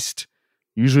least,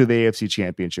 usually the AFC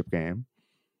Championship game.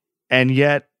 And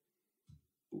yet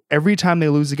every time they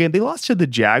lose a game, they lost to the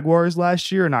Jaguars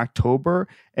last year in October,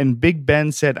 and Big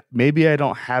Ben said, maybe I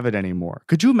don't have it anymore.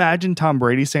 Could you imagine Tom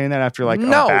Brady saying that after a bad game?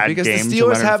 No, because the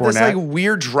Steelers have this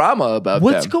weird drama about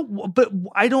them. But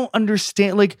I don't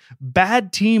understand.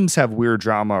 Bad teams have weird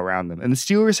drama around them, and the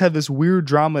Steelers have this weird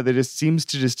drama that just seems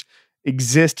to just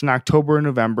exist in October and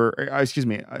November.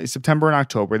 September and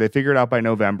October. They figure it out by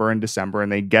November and December,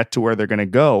 and they get to where they're going to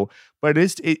go. But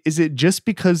is it just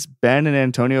because Ben and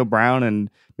Antonio Brown and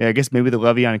I guess maybe the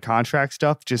Le'Veon contract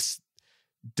stuff, just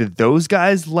did those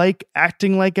guys like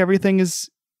acting like everything is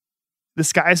the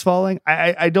sky's falling?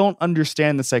 I don't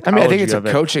understand the psychology. I think it's a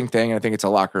coaching thing. I think it's a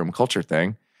locker room culture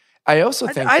thing. I also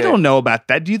think I don't know about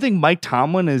that. Do you think Mike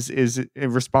Tomlin is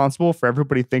responsible for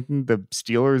everybody thinking the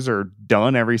Steelers are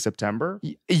done every September?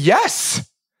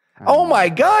 Yes. Oh my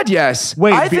God, yes.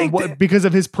 Wait, I think because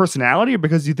of his personality, or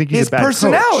because you think he's a bad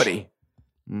personality?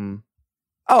 Coach?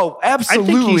 Oh,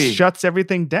 absolutely. I think he shuts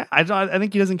everything down. I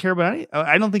think he doesn't care about any.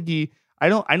 I don't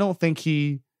think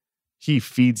he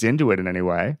feeds into it in any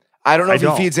way. I don't know if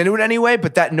he feeds into it anyway,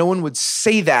 but that no one would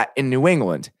say that in New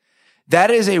England. That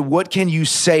is a what can you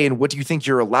say and what do you think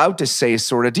you're allowed to say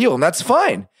sort of deal, and that's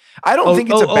fine. I don't think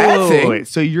it's a bad thing. Wait.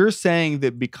 So you're saying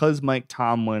that because Mike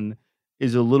Tomlin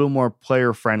is a little more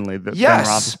player friendly, that Ben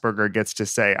Roethlisberger gets to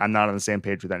say, "I'm not on the same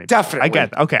page with anybody." Definitely, I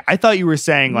get that. Okay, I thought you were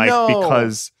saying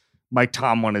because Mike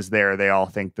Tomlin is there, they all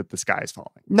think that the sky is falling.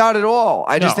 Not at all.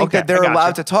 I just think that they're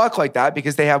allowed to talk like that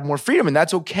because they have more freedom, and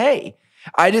that's okay.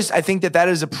 I think that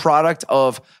is a product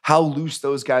of how loose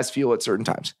those guys feel at certain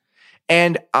times.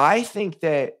 And I think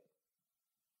that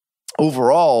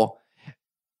overall,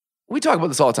 we talk about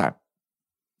this all the time.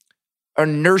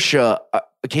 Inertia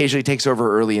occasionally takes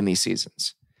over early in these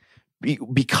seasons.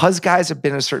 Because guys have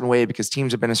been a certain way, because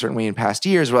teams have been a certain way in past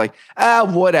years, we're like,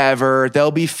 whatever, they'll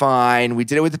be fine. We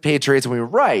did it with the Patriots and we were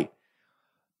right.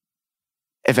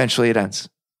 Eventually it ends.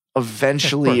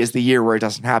 eventually is the year where it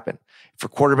doesn't happen. For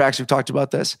quarterbacks, we've talked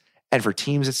about this. And for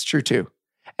teams, it's true too.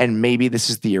 And maybe this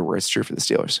is the year where it's true for the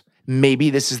Steelers. Maybe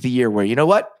this is the year where, you know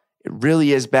what? It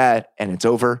really is bad and it's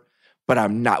over. But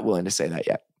I'm not willing to say that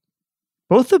yet.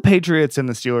 Both the Patriots and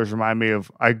the Steelers remind me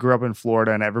of, I grew up in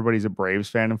Florida and everybody's a Braves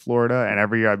fan in Florida. And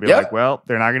every year I'd be like, well,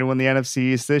 they're not going to win the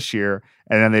NFC East this year.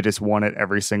 And then they just won it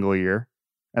every single year.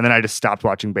 And then I just stopped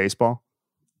watching baseball.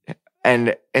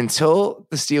 And until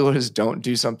the Steelers don't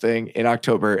do something in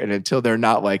October and until they're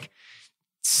not like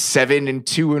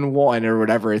 7-2-1 or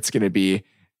whatever it's going to be,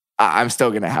 I'm still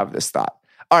going to have this thought.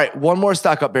 All right. One more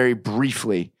stock up very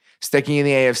briefly. Sticking in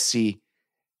the AFC,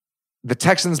 the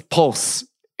Texans pulse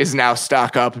is now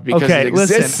stock up because it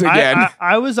exists again.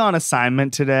 I was on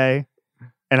assignment today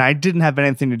and I didn't have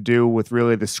anything to do with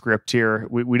really the script here.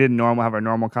 We didn't have a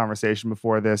normal conversation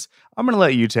before this. I'm going to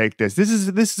let you take this. This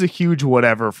is a huge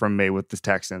whatever from me with the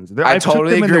Texans. I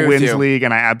totally took them in the wins league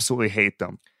and I absolutely hate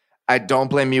them. I don't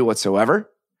blame you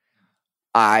whatsoever.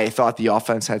 I thought the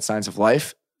offense had signs of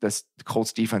life. The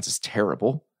Colts defense is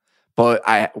terrible, but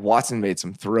Watson made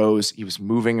some throws. He was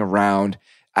moving around.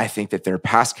 I think that their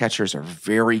pass catchers are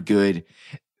very good.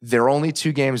 They're only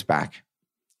 2 games back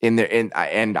and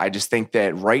I just think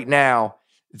that right now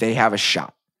they have a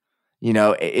shot. You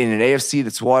know, in an AFC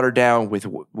that's watered down with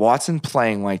Watson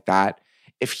playing like that,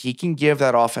 if he can give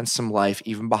that offense some life,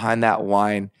 even behind that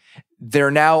line,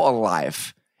 they're now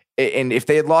alive. And if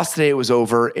they had lost today, it was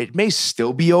over. It may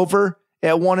still be over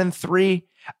at 1-3.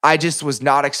 I just was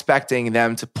not expecting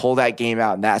them to pull that game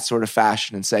out in that sort of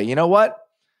fashion and say, you know what?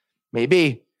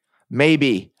 Maybe.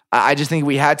 I just think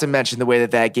we had to mention the way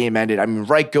that game ended. I mean,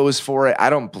 Reich goes for it. I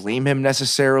don't blame him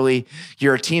necessarily.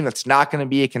 You're a team that's not going to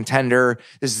be a contender.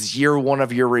 This is year 1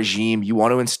 of your regime. You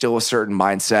want to instill a certain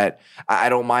mindset. I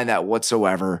don't mind that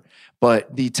whatsoever.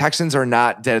 But the Texans are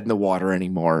not dead in the water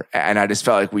anymore. And I just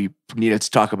felt like we needed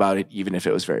to talk about it, even if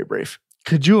it was very brief.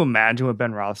 Could you imagine what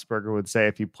Ben Roethlisberger would say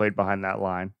if he played behind that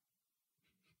line?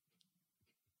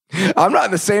 I'm not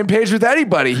on the same page with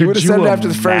anybody. He would have said it after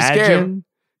the first game.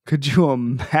 Could you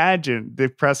imagine the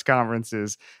press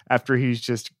conferences after he's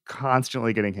just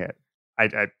constantly getting hit?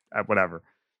 I whatever.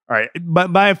 All right. But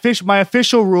my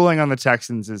official ruling on the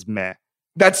Texans is meh.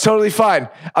 That's totally fine.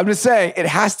 I'm just saying it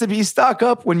has to be stock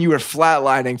up when you are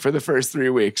flatlining for the first 3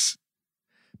 weeks.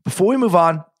 Before we move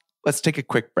on, let's take a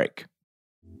quick break.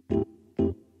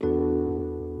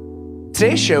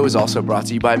 Today's show is also brought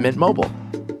to you by Mint Mobile.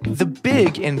 The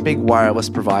big in big wireless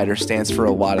provider stands for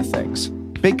a lot of things.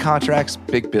 Big contracts,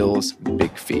 big bills,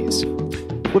 big fees.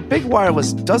 What Big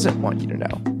Wireless doesn't want you to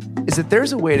know is that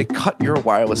there's a way to cut your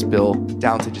wireless bill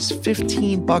down to just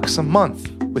 $15 a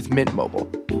month with Mint Mobile.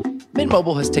 Mint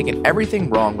Mobile has taken everything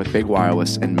wrong with Big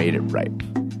Wireless and made it right.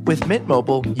 With Mint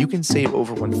Mobile, you can save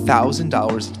over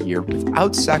 $1,000 a year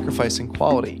without sacrificing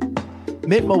quality.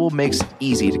 Mint Mobile makes it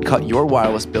easy to cut your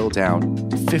wireless bill down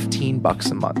to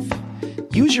 $15 a month.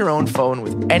 Use your own phone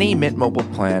with any Mint Mobile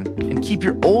plan and keep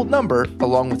your old number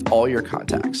along with all your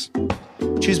contacts.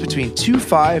 Choose between 2,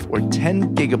 5, or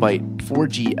 10 gigabyte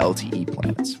 4G LTE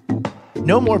plans.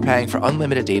 No more paying for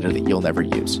unlimited data that you'll never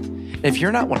use. And if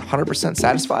you're not 100%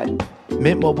 satisfied,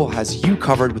 Mint Mobile has you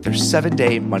covered with their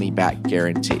 7-day money-back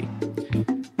guarantee.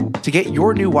 To get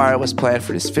your new wireless plan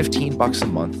for just $15 a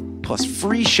month, plus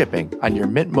free shipping on your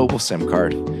Mint Mobile SIM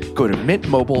card, go to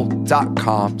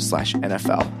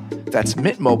mintmobile.com/NFL. That's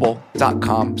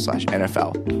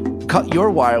mintmobile.com/NFL. Cut your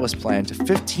wireless plan to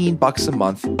 $15 a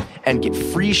month and get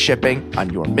free shipping on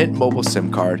your Mint Mobile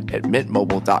SIM card at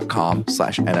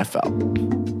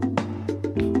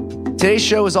mintmobile.com/NFL. Today's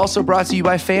show is also brought to you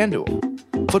by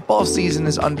FanDuel. Football season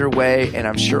is underway, and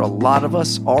I'm sure a lot of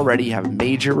us already have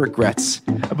major regrets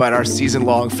about our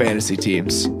season-long fantasy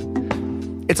teams.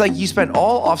 It's like you spend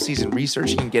all offseason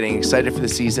researching and getting excited for the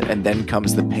season, and then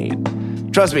comes the pain.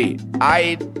 Trust me,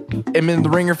 I am in the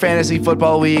Ringer Fantasy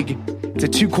Football League. It's a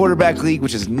 2-quarterback league,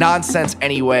 which is nonsense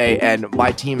anyway, and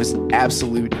my team is an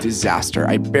absolute disaster.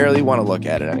 I barely want to look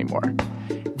at it anymore.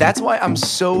 That's why I'm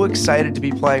so excited to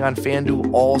be playing on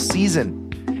FanDuel all season.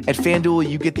 At FanDuel,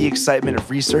 you get the excitement of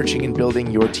researching and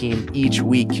building your team each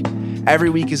week. Every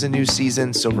week is a new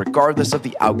season, so regardless of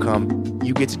the outcome,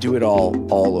 you get to do it all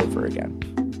over again.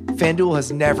 FanDuel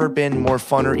has never been more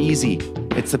fun or easy.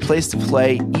 It's the place to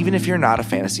play, even if you're not a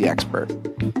fantasy expert.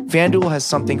 FanDuel has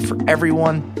something for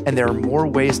everyone, and there are more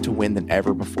ways to win than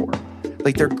ever before.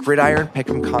 Like their Gridiron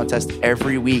Pick'em contest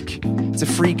every week. It's a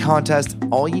free contest.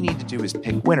 All you need to do is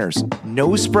pick winners,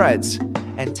 no spreads,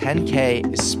 and $10K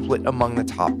is split among the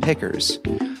top pickers.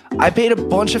 I paid a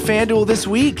bunch of FanDuel this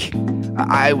week.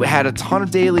 I had a ton of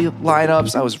daily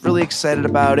lineups. I was really excited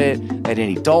about it. I had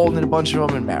Andy Dalton and a bunch of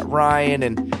them, and Matt Ryan,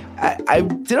 and I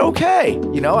did okay.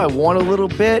 I won a little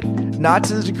bit, not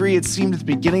to the degree it seemed at the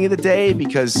beginning of the day,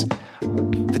 because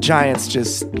the Giants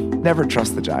just never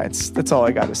trust the Giants. That's all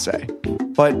I got to say.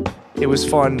 But it was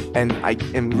fun, and I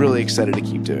am really excited to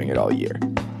keep doing it all year.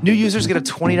 New users get a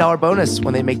 $20 bonus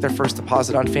when they make their first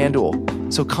deposit on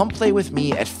FanDuel. So come play with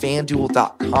me at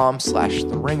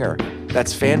FanDuel.com/TheRinger.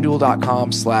 That's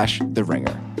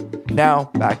FanDuel.com/TheRinger.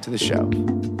 Now, back to the show.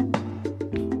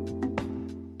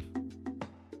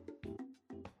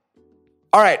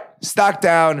 All right, stock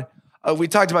down. We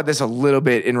talked about this a little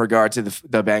bit in regard to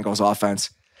the Bengals offense.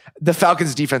 The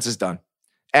Falcons defense is done.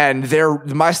 And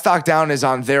my stock down is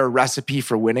on their recipe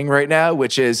for winning right now,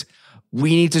 which is we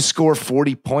need to score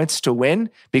 40 points to win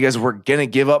because we're going to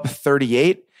give up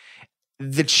 38.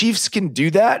 The Chiefs can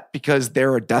do that because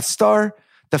they're a Death Star.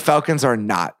 The Falcons are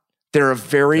not. They're a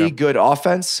very good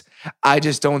offense. I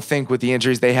just don't think with the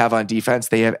injuries they have on defense,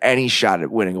 they have any shot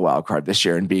at winning a wild card this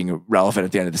year and being relevant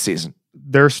at the end of the season.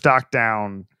 Their stock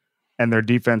down and their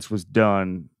defense was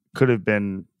done could have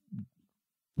been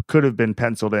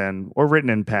penciled in or written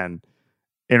in pen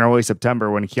in early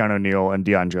September when Keanu Neal and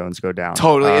Deion Jones go down.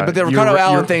 Totally. But the Ricardo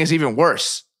Allen thing is even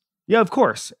worse. Yeah, of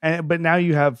course. But now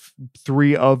you have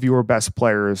 3 of your best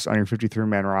players on your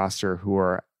 53-man roster who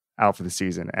are out for the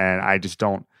season. And I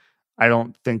don't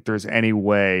think there's any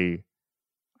way.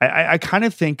 I kind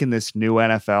of think in this new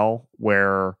NFL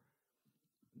where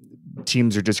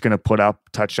teams are just going to put up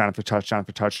touchdown after touchdown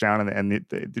after touchdown, and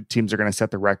the teams are going to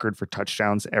set the record for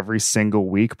touchdowns every single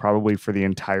week, probably for the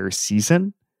entire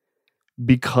season.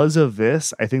 Because of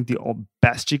this, I think the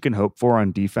best you can hope for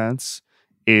on defense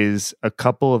is a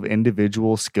couple of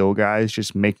individual skill guys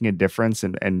just making a difference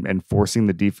and forcing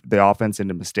the offense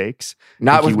into mistakes.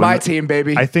 Not with my team,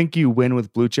 baby. I think you win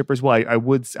with blue chippers. Well,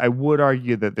 I would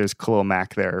argue that there's Khalil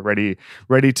Mack there,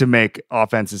 ready to make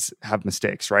offenses have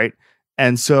mistakes, right?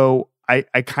 And so I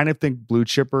kind of think blue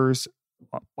chippers,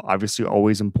 obviously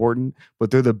always important, but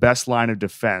they're the best line of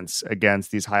defense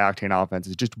against these high-octane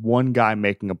offenses. Just one guy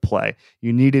making a play.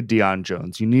 You need a Deion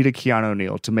Jones. You need a Keanu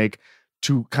Neal to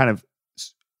kind of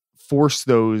force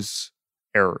those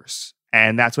errors.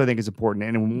 And that's what I think is important.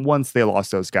 And once they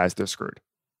lost those guys, they're screwed.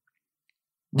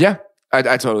 Yeah,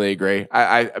 I totally agree.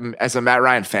 I as a Matt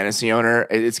Ryan fantasy owner,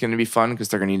 it's going to be fun because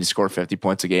they're going to need to score 50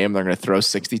 points a game. They're going to throw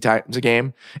 60 times a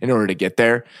game in order to get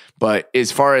there. But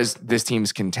as far as this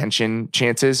team's contention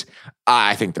chances,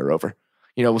 I think they're over.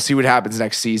 We'll see what happens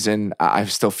next season. I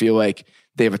still feel like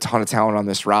they have a ton of talent on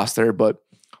this roster, but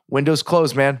window's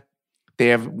closed, man. They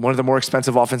have one of the more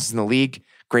expensive offenses in the league.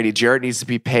 Grady Jarrett needs to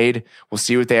be paid. We'll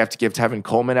see what they have to give Tevin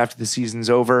Coleman after the season's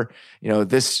over.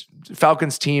 This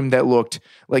Falcons team that looked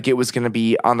like it was going to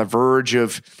be on the verge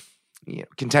of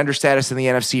contender status in the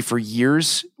NFC for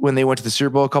years when they went to the Super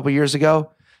Bowl a couple years ago,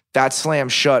 that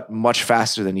slammed shut much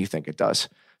faster than you think it does.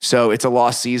 So it's a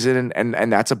lost season,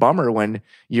 and that's a bummer when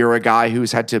you're a guy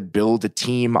who's had to build a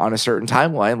team on a certain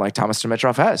timeline like Thomas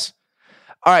Dimitroff has.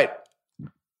 All right,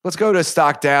 let's go to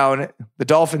stock down, the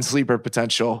Dolphins sleeper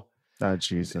potential. Oh,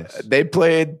 Jesus. They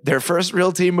played their first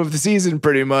real team of the season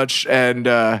pretty much. And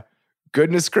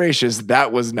goodness gracious,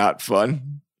 that was not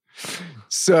fun.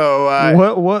 So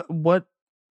what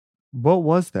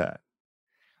was that?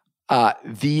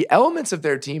 The elements of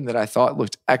their team that I thought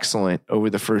looked excellent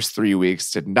over the first 3 weeks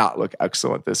did not look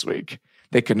excellent this week.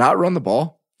 They could not run the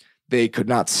ball. They could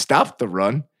not stop the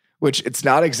run, which it's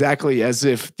not exactly as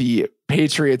if the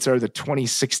Patriots are the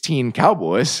 2016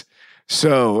 Cowboys.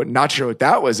 So not sure what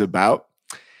that was about.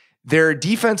 Their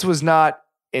defense was not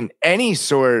in any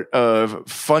sort of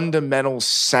fundamental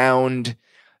sound,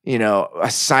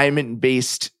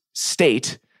 assignment-based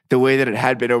state the way that it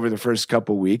had been over the first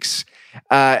couple weeks.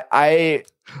 I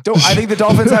think the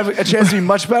Dolphins have a chance to be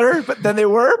much better than they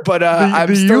were, but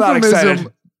I'm still not excited.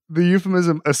 The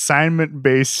euphemism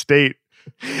assignment-based state.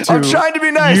 I'm trying to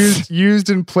be nice. Used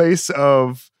in place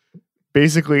of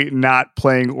basically not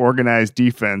playing organized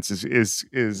defense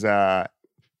is a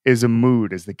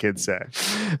mood, as the kids say.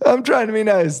 I'm trying to be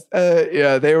nice.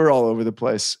 Yeah, they were all over the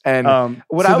place. And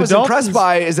what I was impressed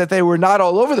by is that they were not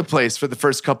all over the place for the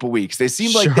first couple weeks. They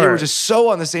seemed like they were just so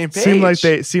on the same page.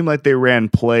 Seemed like they ran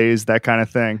plays, that kind of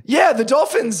thing. Yeah, the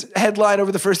Dolphins headline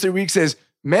over the first 3 weeks is,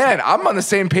 man, I'm on the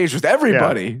same page with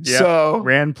everybody. Yeah. So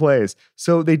ran plays.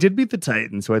 So they did beat the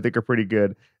Titans, who I think are pretty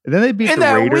good. And then they beat the Raiders.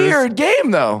 In that weird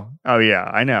game, though. Oh, yeah,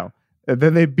 I know. And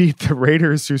then they beat the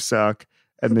Raiders, who suck,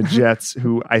 and the Jets,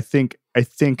 who I think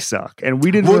suck. And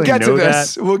we didn't really know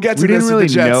that. We'll get to this. We didn't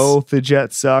really know if the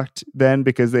Jets sucked then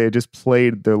because they had just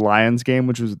played the Lions game,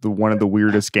 which was one of the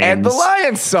weirdest games. And the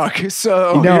Lions suck.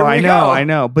 So I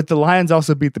know. But the Lions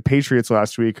also beat the Patriots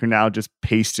last week, who now just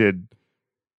pasted.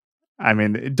 I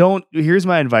mean, here's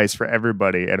my advice for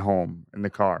everybody at home in the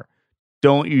car.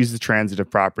 Don't use the transitive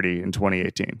property in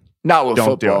 2018. Not with Don't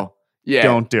football. Do it. Yeah.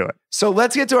 Don't do it. So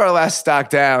let's get to our last stock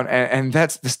down. And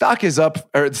that's the stock is up,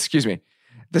 or excuse me,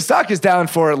 the stock is down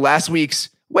for last week's,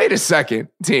 wait a second,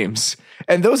 teams.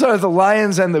 And those are the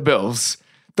Lions and the Bills.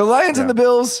 The Lions and the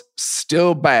Bills,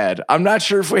 still bad. I'm not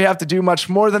sure if we have to do much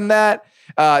more than that.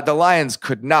 The Lions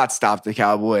could not stop the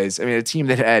Cowboys. I mean, a team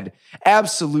that had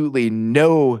absolutely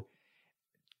no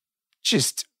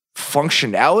just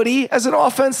functionality as an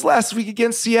offense last week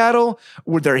against Seattle,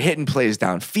 where they're hitting plays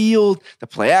downfield. The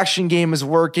play action game is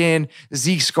working.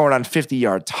 Zeke scoring on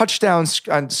 50-yard touchdowns,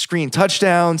 on screen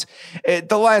touchdowns.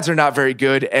 The Lions are not very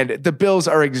good, and the Bills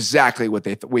are exactly what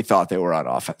we thought they were on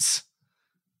offense.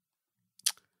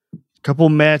 Couple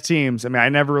mad teams. I mean, I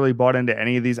never really bought into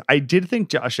any of these. I did think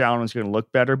Josh Allen was going to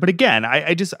look better, but again,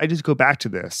 I just go back to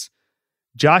this.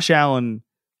 Josh Allen,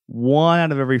 1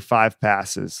 out of every 5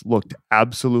 passes looked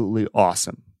absolutely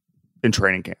awesome in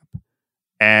training camp,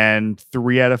 and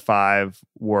 3 out of 5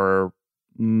 were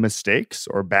mistakes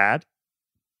or bad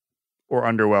or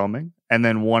underwhelming, and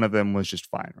then 1 of them was just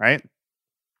fine. Right?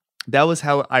 That was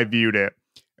how I viewed it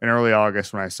in early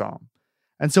August when I saw him.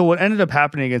 And so what ended up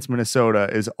happening against Minnesota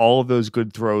is all of those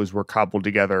good throws were cobbled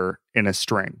together in a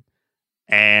string.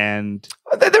 And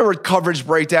there were coverage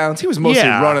breakdowns. He was mostly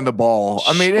running the ball.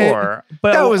 I mean,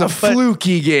 that was a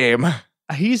fluky game.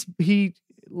 Hitting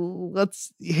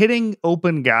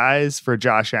open guys for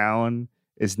Josh Allen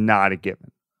is not a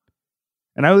given.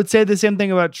 And I would say the same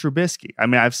thing about Trubisky. I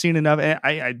mean, I've seen enough. And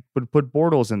I would put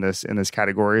Bortles in this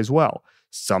category as well.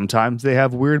 Sometimes they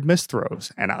have weird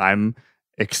misthrows, and I'm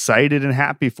excited and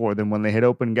happy for them when they hit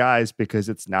open guys because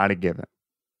it's not a given.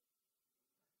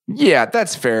 Yeah,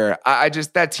 that's fair.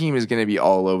 That team is going to be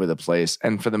all over the place.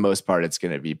 And for the most part, it's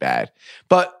going to be bad.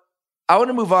 But I want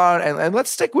to move on and let's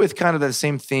stick with kind of the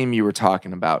same theme you were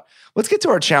talking about. Let's get to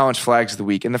our challenge flags of the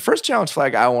week. And the first challenge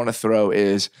flag I want to throw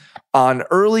is on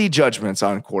early judgments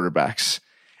on quarterbacks.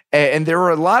 And there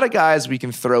are a lot of guys we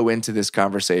can throw into this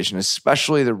conversation,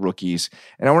 especially the rookies.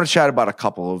 And I want to chat about a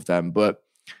couple of them. But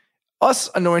us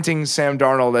anointing Sam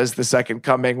Darnold as the second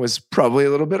coming was probably a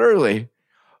little bit early.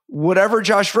 Whatever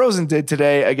Josh Rosen did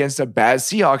today against a bad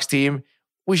Seahawks team,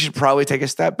 we should probably take a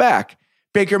step back.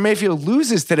 Baker Mayfield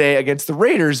loses today against the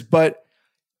Raiders, but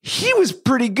he was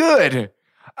pretty good.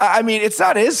 I mean, it's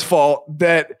not his fault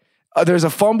that there's a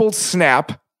fumbled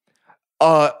snap,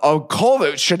 a call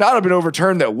that should not have been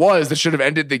overturned that should have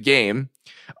ended the game,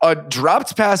 a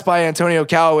dropped pass by Antonio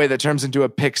Callaway that turns into a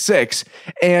pick six,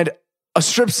 and a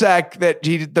strip sack that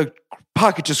the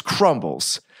pocket just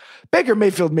crumbles. Baker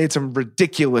Mayfield made some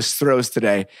ridiculous throws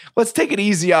today. Let's take it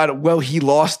easy on, he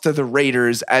lost to the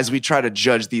Raiders as we try to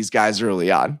judge these guys early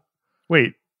on.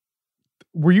 Wait,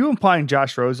 were you implying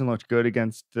Josh Rosen looked good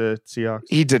against the Seahawks?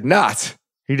 He did not.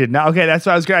 He did not. Okay, that's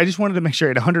what I was going. I just wanted to make sure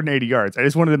he had 180 yards. I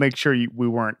just wanted to make sure we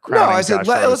weren't crowding. No, I said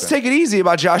let's take it easy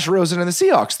about Josh Rosen and the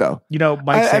Seahawks, though. You know,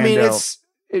 Mike Sando. I mean,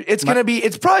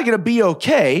 it's probably gonna be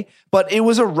okay, but it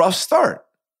was a rough start.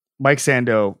 Mike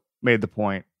Sando made the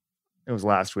point. It was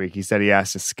last week. He said he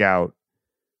asked a scout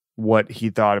what he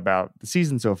thought about the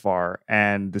season so far,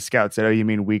 and the scout said, "Oh, you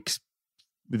mean week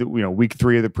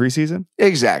 3 of the preseason?"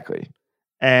 Exactly.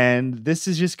 And this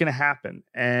is just going to happen.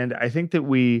 And I think that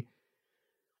we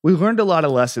learned a lot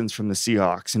of lessons from the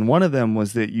Seahawks, and one of them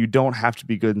was that you don't have to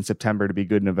be good in September to be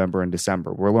good in November and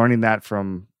December. We're learning that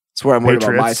from. That's where I'm worried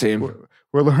about my team.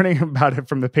 We're learning about it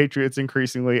from the Patriots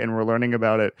increasingly, and we're learning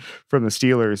about it from the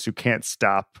Steelers, who can't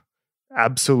stop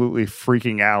absolutely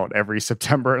freaking out every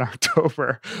September and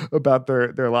October about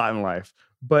their lot in life.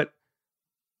 But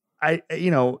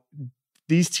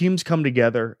these teams come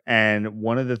together, and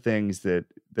one of the things that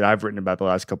I've written about the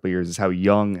last couple of years is how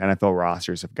young NFL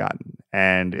rosters have gotten,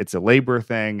 and it's a labor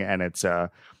thing, and it's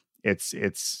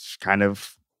kind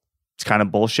of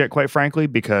bullshit, quite frankly,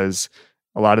 because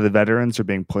a lot of the veterans are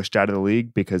being pushed out of the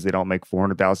league because they don't make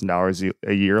 $400,000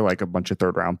 a year like a bunch of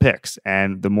third-round picks.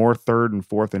 And the more third and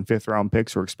fourth and fifth-round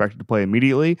picks are expected to play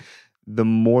immediately, the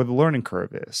more the learning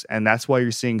curve is. And that's why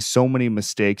you're seeing so many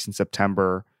mistakes in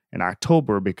September and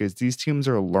October, because these teams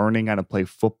are learning how to play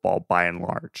football by and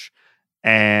large.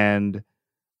 And,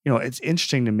 it's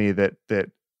interesting to me that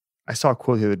I saw a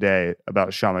quote the other day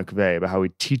about Sean McVay, about how he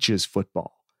teaches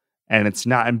football. And it's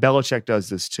not, and Belichick does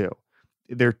this too.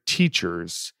 They're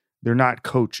teachers, they're not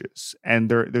coaches. And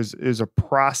there's a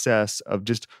process of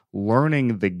just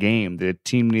learning the game that a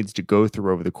team needs to go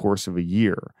through over the course of a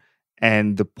year.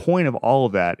 And the point of all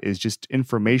of that is just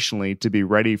informationally to be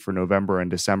ready for November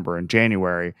and December and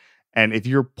January. And if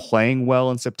you're playing well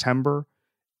in September,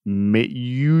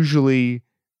 usually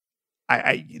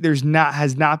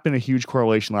has not been a huge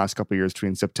correlation the last couple of years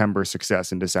between September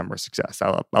success and December success.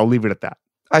 I'll leave it at that.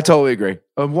 I totally agree.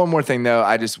 One more thing though,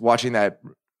 I just watching that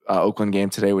Oakland game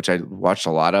today, which I watched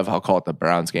a lot of. I'll call it the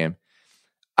Browns game.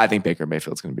 I think Baker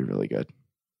Mayfield's going to be really good.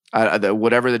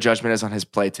 Whatever the judgment is on his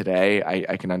play today,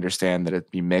 I can understand that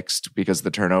it'd be mixed because of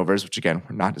the turnovers, which again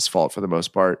were not his fault for the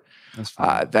most part.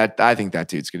 I think that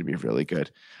dude's going to be really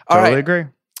good. All right, agree.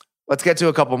 Let's get to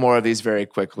a couple more of these very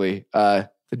quickly. The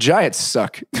Giants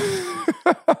suck. I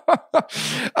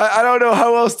don't know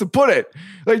how else to put it.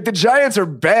 Like, the Giants are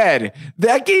bad.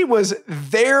 That game was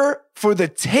there for the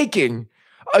taking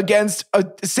against a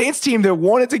Saints team that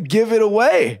wanted to give it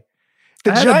away.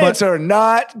 The Giants are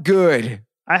not good.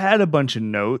 I had a bunch of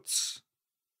notes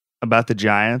about the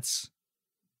Giants,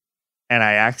 and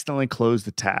I accidentally closed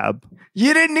the tab.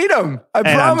 You didn't need them. I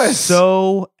promise. I'm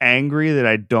so angry that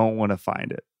I don't want to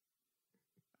find it.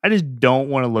 I just don't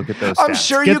want to look at those stats. I'm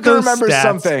sure you can remember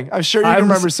something. I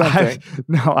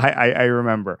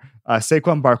remember.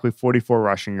 Saquon Barkley, 44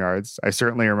 rushing yards. I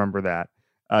certainly remember that.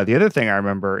 The other thing I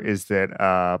remember is that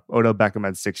Odell Beckham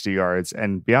had 60 yards.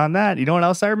 And beyond that, you know what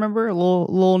else I remember? A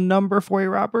little number for you,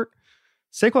 Robert.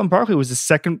 Saquon Barkley was the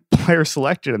second player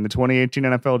selected in the 2018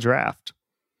 NFL draft.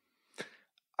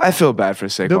 I feel bad for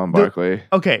Saquon Barkley.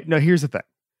 Okay, no, here's the thing.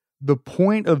 The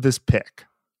point of this pick,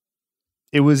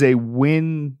 it was a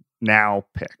win now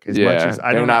pick. Much as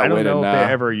I don't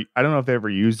know if they ever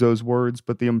use those words,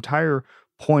 but the entire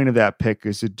point of that pick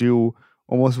is to do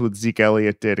almost what Zeke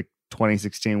Elliott did in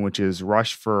 2016, which is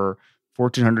rush for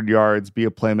 1,400 yards, be a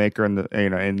playmaker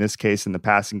in this case in the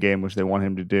passing game, which they want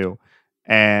him to do,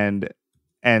 and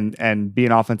be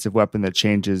an offensive weapon that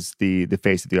changes the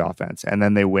face of the offense. And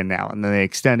then they win now. And then they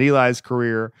extend Eli's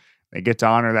career. They get to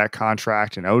honor that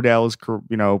contract, and Odell's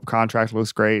contract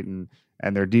looks great, and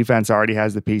their defense already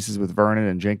has the pieces with Vernon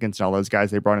and Jenkins and all those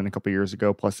guys they brought in a couple years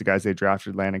ago, plus the guys they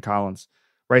drafted, Landon Collins.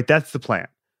 Right? That's the plan.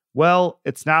 Well,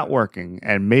 it's not working,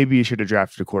 and maybe you should have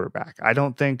drafted a quarterback. I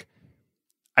don't think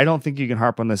you can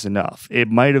harp on this enough. It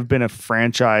might have been a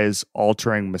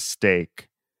franchise-altering mistake,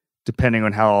 depending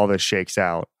on how all this shakes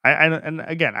out. And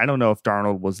again, I don't know if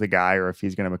Darnold was the guy or if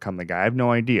he's going to become the guy. I have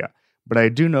no idea. But I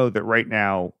do know that right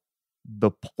now,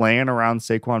 the plan around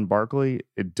Saquon Barkley,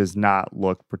 it does not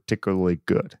look particularly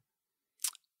good.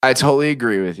 I totally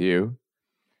agree with you.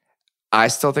 I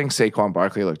still think Saquon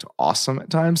Barkley looked awesome at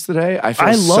times today. I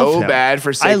feel so bad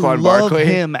for Saquon Barkley. I love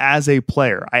him as a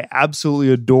player. I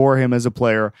absolutely adore him as a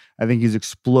player. I think he's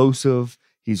explosive.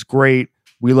 He's great.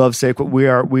 We love Saquon.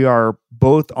 We are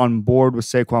both on board with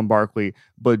Saquon Barkley,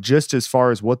 but just as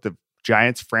far as what the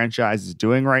Giants franchise is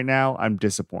doing right now, I'm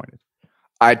disappointed.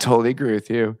 I totally agree with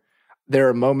you. There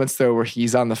are moments though where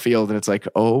he's on the field and it's like,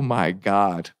 oh my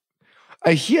God.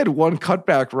 He had one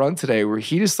cutback run today where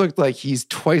he just looked like he's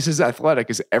twice as athletic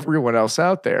as everyone else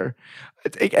out there.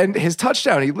 And his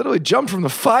touchdown, he literally jumped from the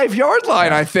 5-yard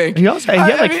line, I think. He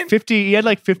had 50. He had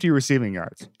like 50 receiving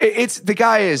yards. The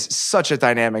guy is such a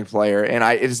dynamic player, and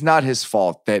it is not his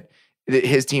fault that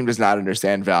his team does not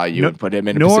understand value and put him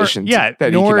in a position that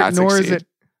he cannot succeed.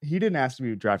 He didn't ask to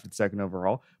be drafted second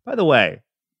overall. By the way,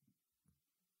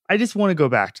 I just want to go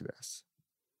back to this.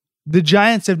 The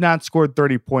Giants have not scored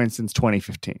 30 points since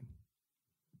 2015.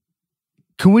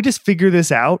 Can we just figure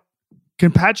this out?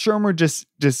 Can Pat Shurmur just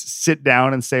sit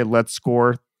down and say, let's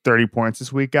score 30 points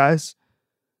this week, guys?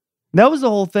 That was the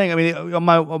whole thing. I mean,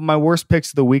 on my worst picks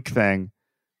of the week thing,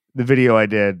 the video I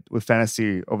did with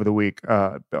fantasy over the week,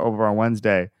 over on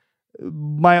Wednesday,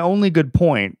 my only good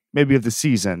point, maybe of the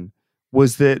season,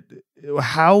 was that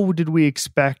how did we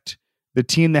expect the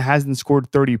team that hasn't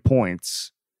scored 30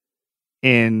 points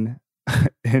in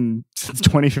since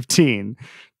 2015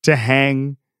 to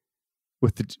hang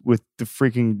with the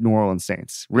freaking New Orleans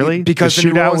Saints? Really? Because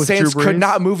the New Orleans Saints could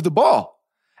not move the ball.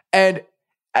 And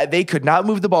they could not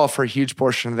move the ball for a huge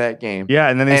portion of that game. Yeah,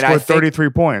 and then they scored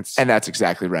 33 points. And that's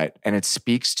exactly right. And it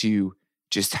speaks to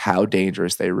just how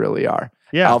dangerous they really are.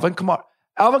 Yeah. Alvin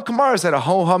Kamara's had a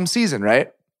ho-hum season,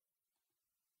 right?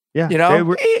 Yeah.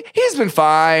 He's been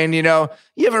fine. You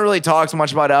haven't really talked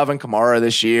much about Alvin Kamara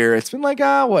this year. It's been like,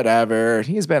 whatever.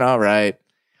 He's been all right.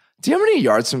 Do you know how many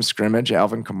yards from scrimmage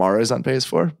Alvin Kamara is on pace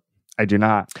for? I do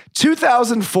not.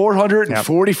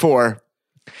 2,444.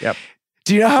 Yep.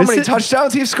 Do you know how many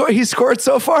touchdowns he's scored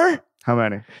so far? How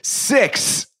many?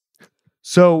 6.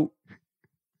 So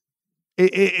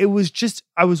it was just,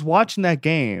 I was watching that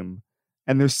game,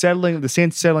 and the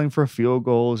Saints settling for field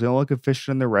goals. They don't look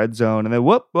efficient in the red zone. And then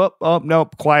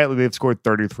nope. Quietly, they've scored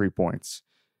 33 points.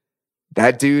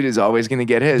 That dude is always going to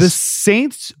get his. The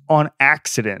Saints, on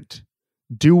accident,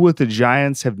 do what the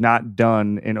Giants have not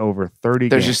done in over 30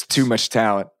 There's games. just too much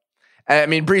talent. I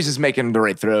mean, Breeze is making the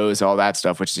right throws, all that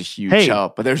stuff, which is a huge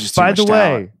help. But there's just too much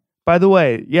talent. By the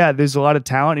way, yeah, there's a lot of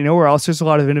talent. You know where else there's a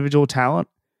lot of individual talent?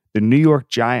 The New York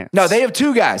Giants. No, they have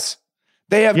 2 guys.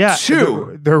 They have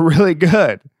 2. They're really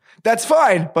good. That's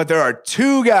fine, but there are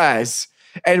 2 guys,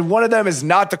 and one of them is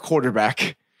not the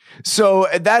quarterback. So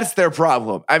that's their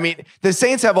problem. I mean, the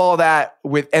Saints have all that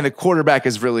and the quarterback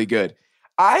is really good.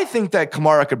 I think that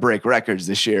Kamara could break records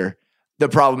this year. The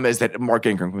problem is that Mark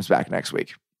Ingram comes back next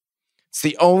week. It's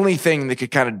the only thing that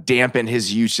could kind of dampen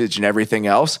his usage and everything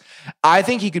else. I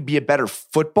think he could be a better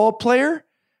football player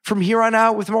from here on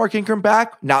out with Mark Ingram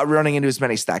back, not running into as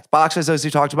many stacked boxes as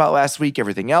we talked about last week,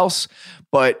 everything else.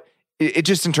 But it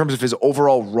just in terms of his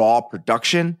overall raw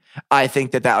production, I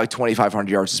think that like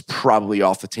 2,500 yards is probably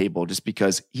off the table just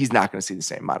because he's not going to see the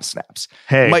same amount of snaps.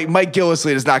 Hey, Mike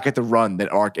Gillislee does not get the run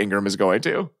that Mark Ingram is going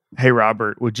to. Hey,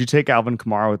 Robert, would you take Alvin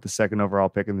Kamara with the 2nd overall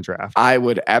pick in the draft? I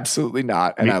would absolutely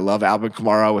not. And I love Alvin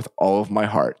Kamara with all of my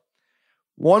heart.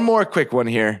 One more quick one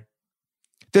here.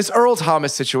 This Earl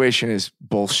Thomas situation is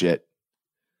bullshit.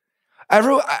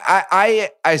 I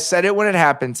said it when it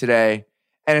happened today,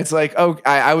 and it's like,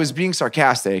 I was being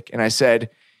sarcastic, and I said,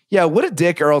 yeah, what a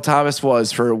dick Earl Thomas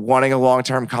was for wanting a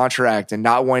long-term contract and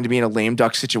not wanting to be in a lame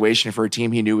duck situation for a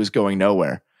team he knew was going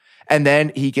nowhere. And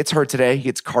then he gets hurt today. He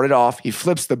gets carted off. He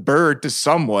flips the bird to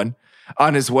someone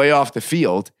on his way off the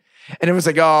field. And it was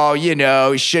like, oh,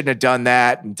 he shouldn't have done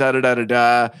that. And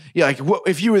da-da-da-da-da. Yeah, like,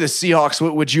 if you were the Seahawks,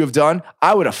 what would you have done?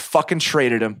 I would have fucking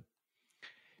traded him.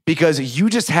 Because you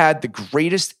just had the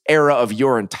greatest era of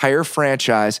your entire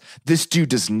franchise. This dude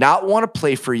does not want to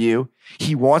play for you.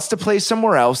 He wants to play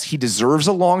somewhere else. He deserves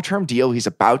a long-term deal. He's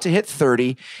about to hit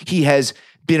 30. He has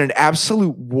been an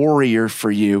absolute warrior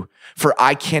for you for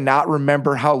I cannot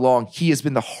remember how long. He has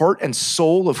been the heart and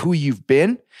soul of who you've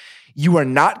been. You are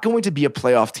not going to be a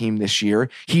playoff team this year.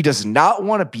 He does not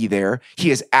want to be there. He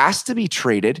has asked to be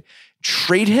traded.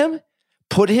 Trade him,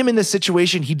 put him in the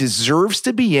situation he deserves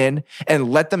to be in,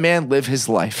 and let the man live his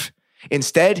life.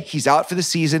 Instead, he's out for the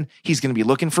season. He's going to be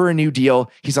looking for a new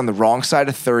deal. He's on the wrong side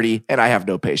of 30, and I have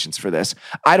no patience for this.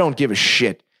 I don't give a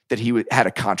shit that he had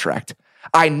a contract.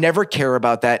 I never care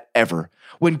about that ever.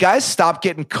 When guys stop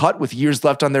getting cut with years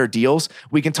left on their deals,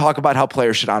 we can talk about how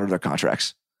players should honor their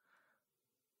contracts.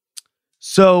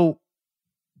 So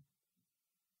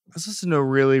I was listening to a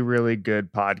really, really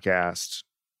good podcast.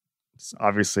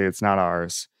 Obviously, it's not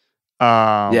ours.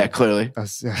 Yeah, clearly.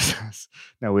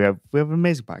 No, we have an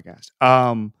amazing podcast.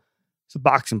 It's a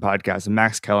boxing podcast, and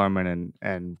Max Kellerman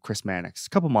and Chris Mannix a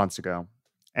couple months ago.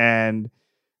 And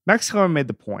Max Kellerman made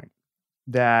the point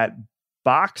that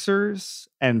boxers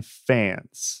and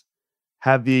fans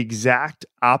have the exact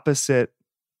opposite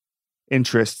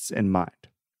interests in mind.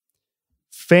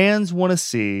 Fans want to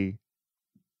see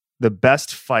the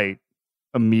best fight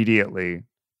immediately.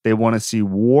 They want to see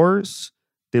wars.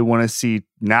 They want to see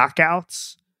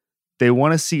knockouts. They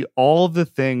want to see all of the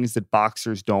things that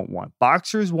boxers don't want.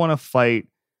 Boxers want to fight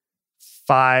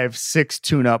 5-6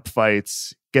 tune-up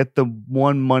fights, get the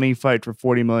one money fight for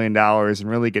 $40 million, and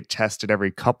really get tested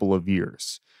every couple of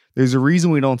years. There's a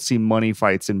reason we don't see money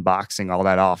fights in boxing all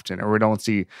that often, or we don't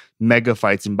see mega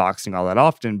fights in boxing all that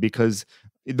often, because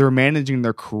they're managing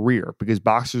their career, because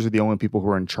boxers are the only people who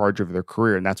are in charge of their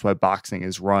career. And that's why boxing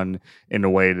is run in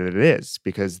a way that it is,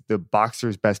 because the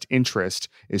boxer's best interest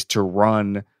is to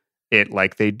run it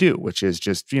like they do, which is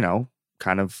just,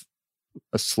 kind of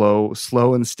a slow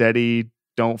and steady,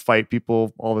 don't fight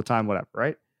people all the time, whatever.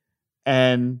 Right.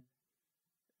 And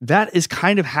that is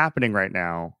kind of happening right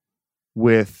now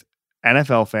with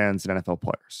NFL fans and NFL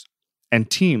players and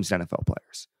teams and NFL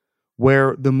players,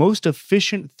 where the most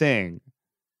efficient thing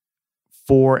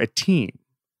for a team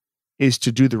is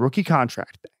to do the rookie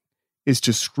contract thing, is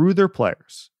to screw their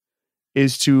players,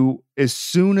 is to, as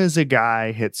soon as a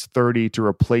guy hits 30, to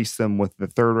replace them with the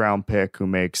 3rd round pick who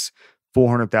makes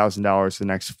 $400,000 the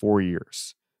next 4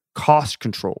 years. Cost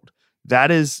controlled. That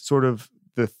is sort of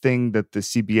the thing that the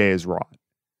CBA has wrought.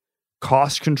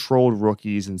 Cost controlled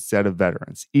rookies instead of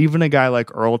veterans. Even a guy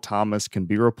like Earl Thomas can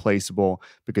be replaceable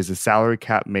because the salary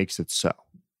cap makes it so.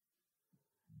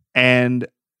 And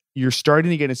you're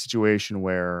starting to get in a situation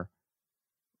where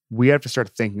we have to start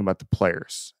thinking about the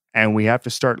players, and we have to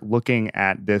start looking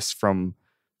at this from,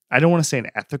 I don't want to say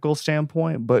an ethical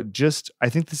standpoint, but just, I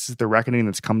think this is the reckoning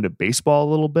that's come to baseball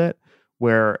a little bit,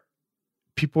 where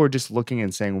people are just looking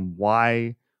and saying,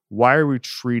 why are we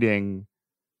treating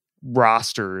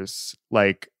rosters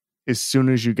like as soon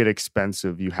as you get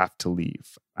expensive, you have to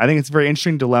leave? I think it's a very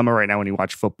interesting dilemma right now when you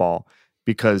watch football,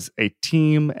 because a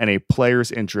team and a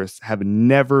player's interests have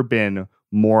never been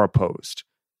more opposed,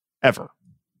 ever.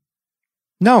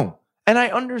 No, And I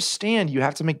understand you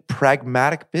have to make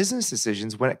pragmatic business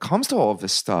decisions when it comes to all of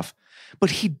this stuff.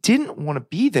 But he didn't want to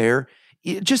be there.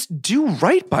 Just do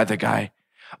right by the guy.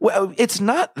 Well, it's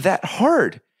not that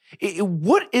hard.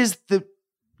 What is the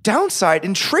downside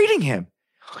in trading him?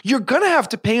 You're going to have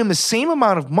to pay him the same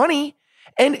amount of money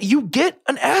and you get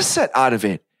an asset out of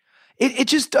it. It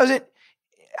just doesn't.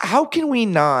 How can we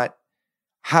not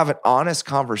have an honest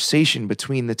conversation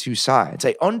between the two sides?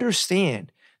 I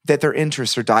understand that their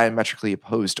interests are diametrically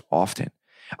opposed often.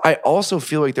 I also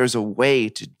feel like there's a way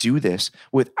to do this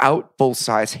without both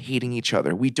sides hating each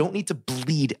other. We don't need to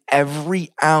bleed every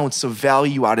ounce of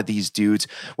value out of these dudes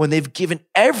when they've given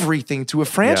everything to a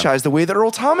franchise the way that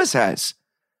Earl Thomas has.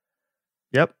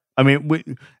 Yep. I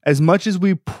mean, as much as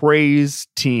we praise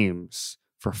teams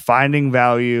for finding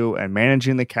value and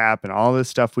managing the cap and all this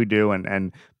stuff we do,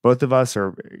 and both of us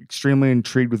are extremely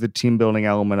intrigued with the team building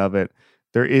element of it,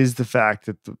 there is the fact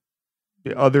that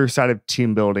the other side of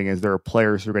team building is there are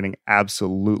players who are getting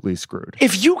absolutely screwed.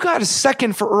 If you got a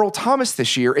second for Earl Thomas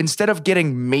this year, instead of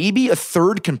getting maybe a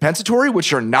third compensatory,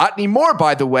 which you're not anymore,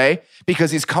 by the way,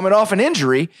 because he's coming off an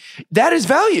injury, that is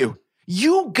value.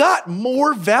 You got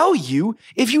more value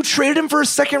if you traded him for a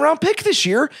second round pick this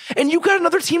year and you got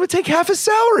another team to take half his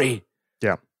salary.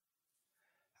 Yeah.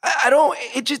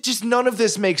 It just none of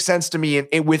this makes sense to me.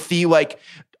 And with the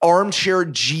armchair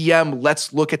GM,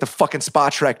 let's look at the fucking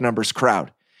Spotrac numbers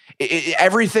crowd.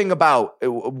 Everything about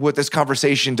what this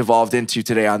conversation devolved into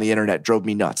today on the internet drove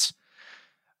me nuts.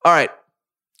 All right.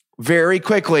 Very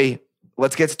quickly,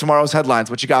 let's get to tomorrow's headlines.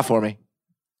 What you got for me?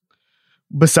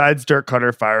 Besides Dirk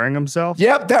Cutter firing himself?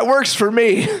 Yep, that works for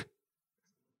me.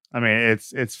 I mean,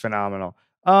 it's phenomenal.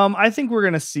 I think we're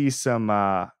gonna see some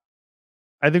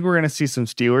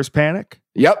Steelers panic.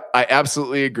 Yep, I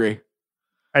absolutely agree.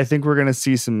 I think we're gonna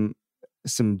see some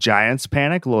Giants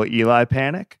panic, a little Eli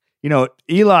panic. You know,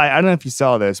 Eli, I don't know if you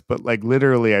saw this, but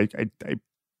literally I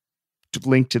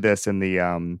linked to this in the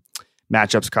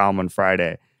matchups column on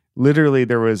Friday. Literally,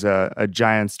 there was a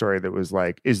Giants story that was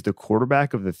like, is the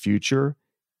quarterback of the future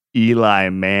Eli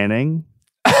Manning?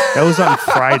 That was on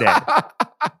Friday.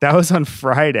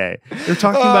 They're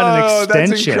talking about an extension.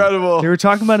 That's incredible. They were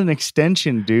talking about an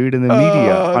extension, dude, in the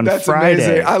media on that's Friday.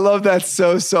 Amazing. I love that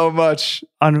so much.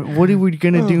 On what are we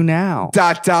going to do now? ...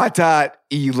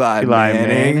 Eli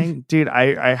Manning. Dude,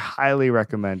 I highly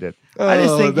recommend it. Oh, I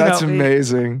just think that's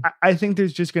amazing. I think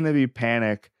there's just going to be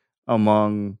panic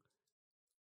among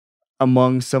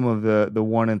some of the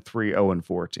 1-3,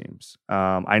 0-4 teams.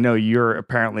 I know you're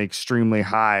apparently extremely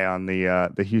high on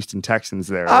the Houston Texans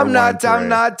there. I'm not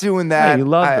doing that. Hey, you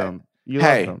love them.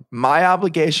 Love them. My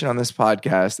obligation on this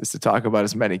podcast is to talk about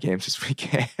as many games as we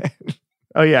can.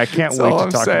 Oh yeah, I can't wait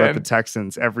to talk about the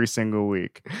Texans every single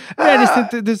week. I just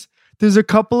think that there's a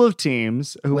couple of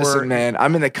teams who Listen, man,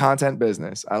 I'm in the content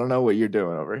business. I don't know what you're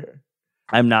doing over here.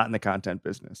 I'm not in the content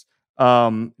business.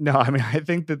 No, I mean, I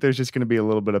think that there's just going to be a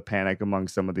little bit of panic among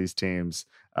some of these teams.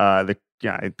 The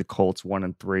Colts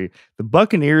 1-3. The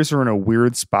Buccaneers are in a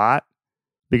weird spot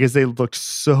because they looked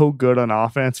so good on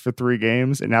offense for 3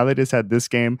 games, and now they just had this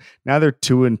game. Now they're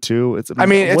 2-2. It's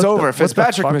over.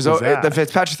 Fitzpatrick was over. The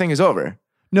Fitzpatrick thing is over.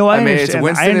 No, I understand.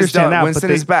 Winston is done.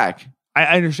 Winston is back.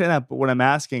 I understand that, but what I'm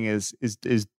asking is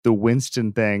the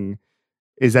Winston thing,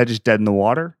 is that just dead in the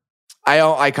water?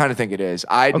 I kind of think it is.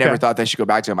 I never thought they should go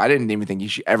back to him. I didn't even think he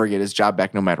should ever get his job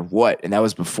back no matter what. And that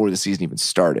was before the season even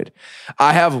started.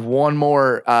 I have one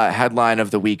more headline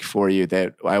of the week for you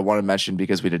that I want to mention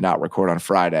because we did not record on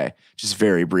Friday. Just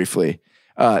very briefly.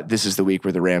 This is the week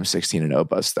where the Rams 16-0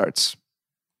 buzz starts.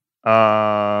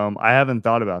 I haven't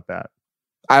thought about that.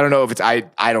 I don't know if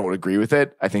I don't agree with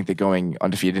it. I think that going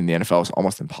undefeated in the NFL is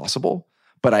almost impossible.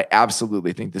 But I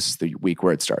absolutely think this is the week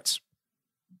where it starts.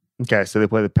 Okay, so they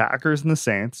play the Packers and the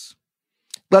Saints.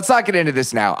 Let's not get into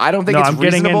this now. I don't think it's reasonable.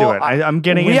 Getting into it. I'm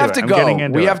getting into it. We have to go.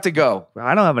 We have to go.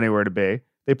 I don't have anywhere to be.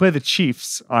 They play the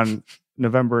Chiefs on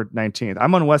November 19th.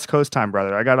 I'm on West Coast time,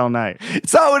 brother. I got all night.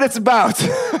 It's not what it's about.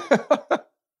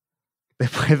 They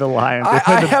play the Lions.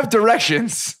 I have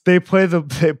directions. They play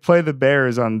the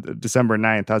Bears on December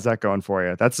 9th. How's that going for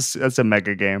you? That's a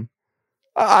mega game.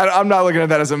 I'm not looking at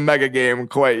that as a mega game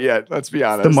quite yet. Let's be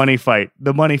honest. The money fight.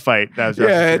 It's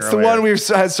the one we've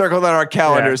had circled on our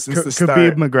calendar since the start.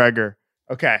 Khabib McGregor.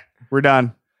 Okay, we're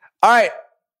done. All right.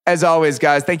 As always,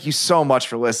 guys, thank you so much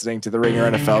for listening to the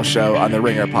Ringer NFL show on the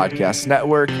Ringer Podcast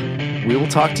Network. We will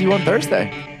talk to you on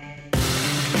Thursday.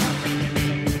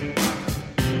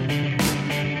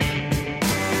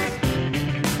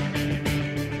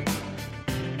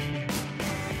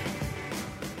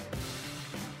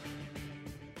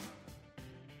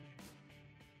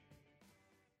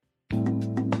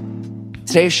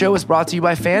 Today's show is brought to you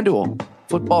by FanDuel.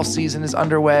 Football season is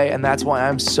underway, and that's why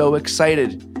I'm so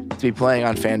excited to be playing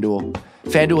on FanDuel.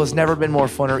 FanDuel has never been more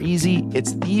fun or easy.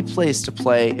 It's the place to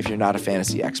play if you're not a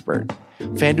fantasy expert.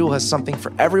 FanDuel has something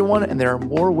for everyone, and there are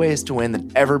more ways to win than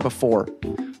ever before,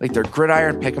 like their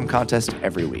Gridiron Pick'em contest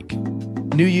every week.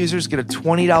 New users get a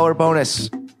 $20 bonus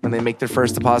when they make their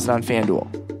first deposit on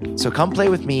FanDuel. So come play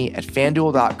with me at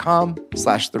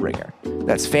FanDuel.com/TheRinger.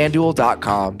 That's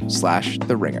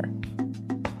FanDuel.com/TheRinger.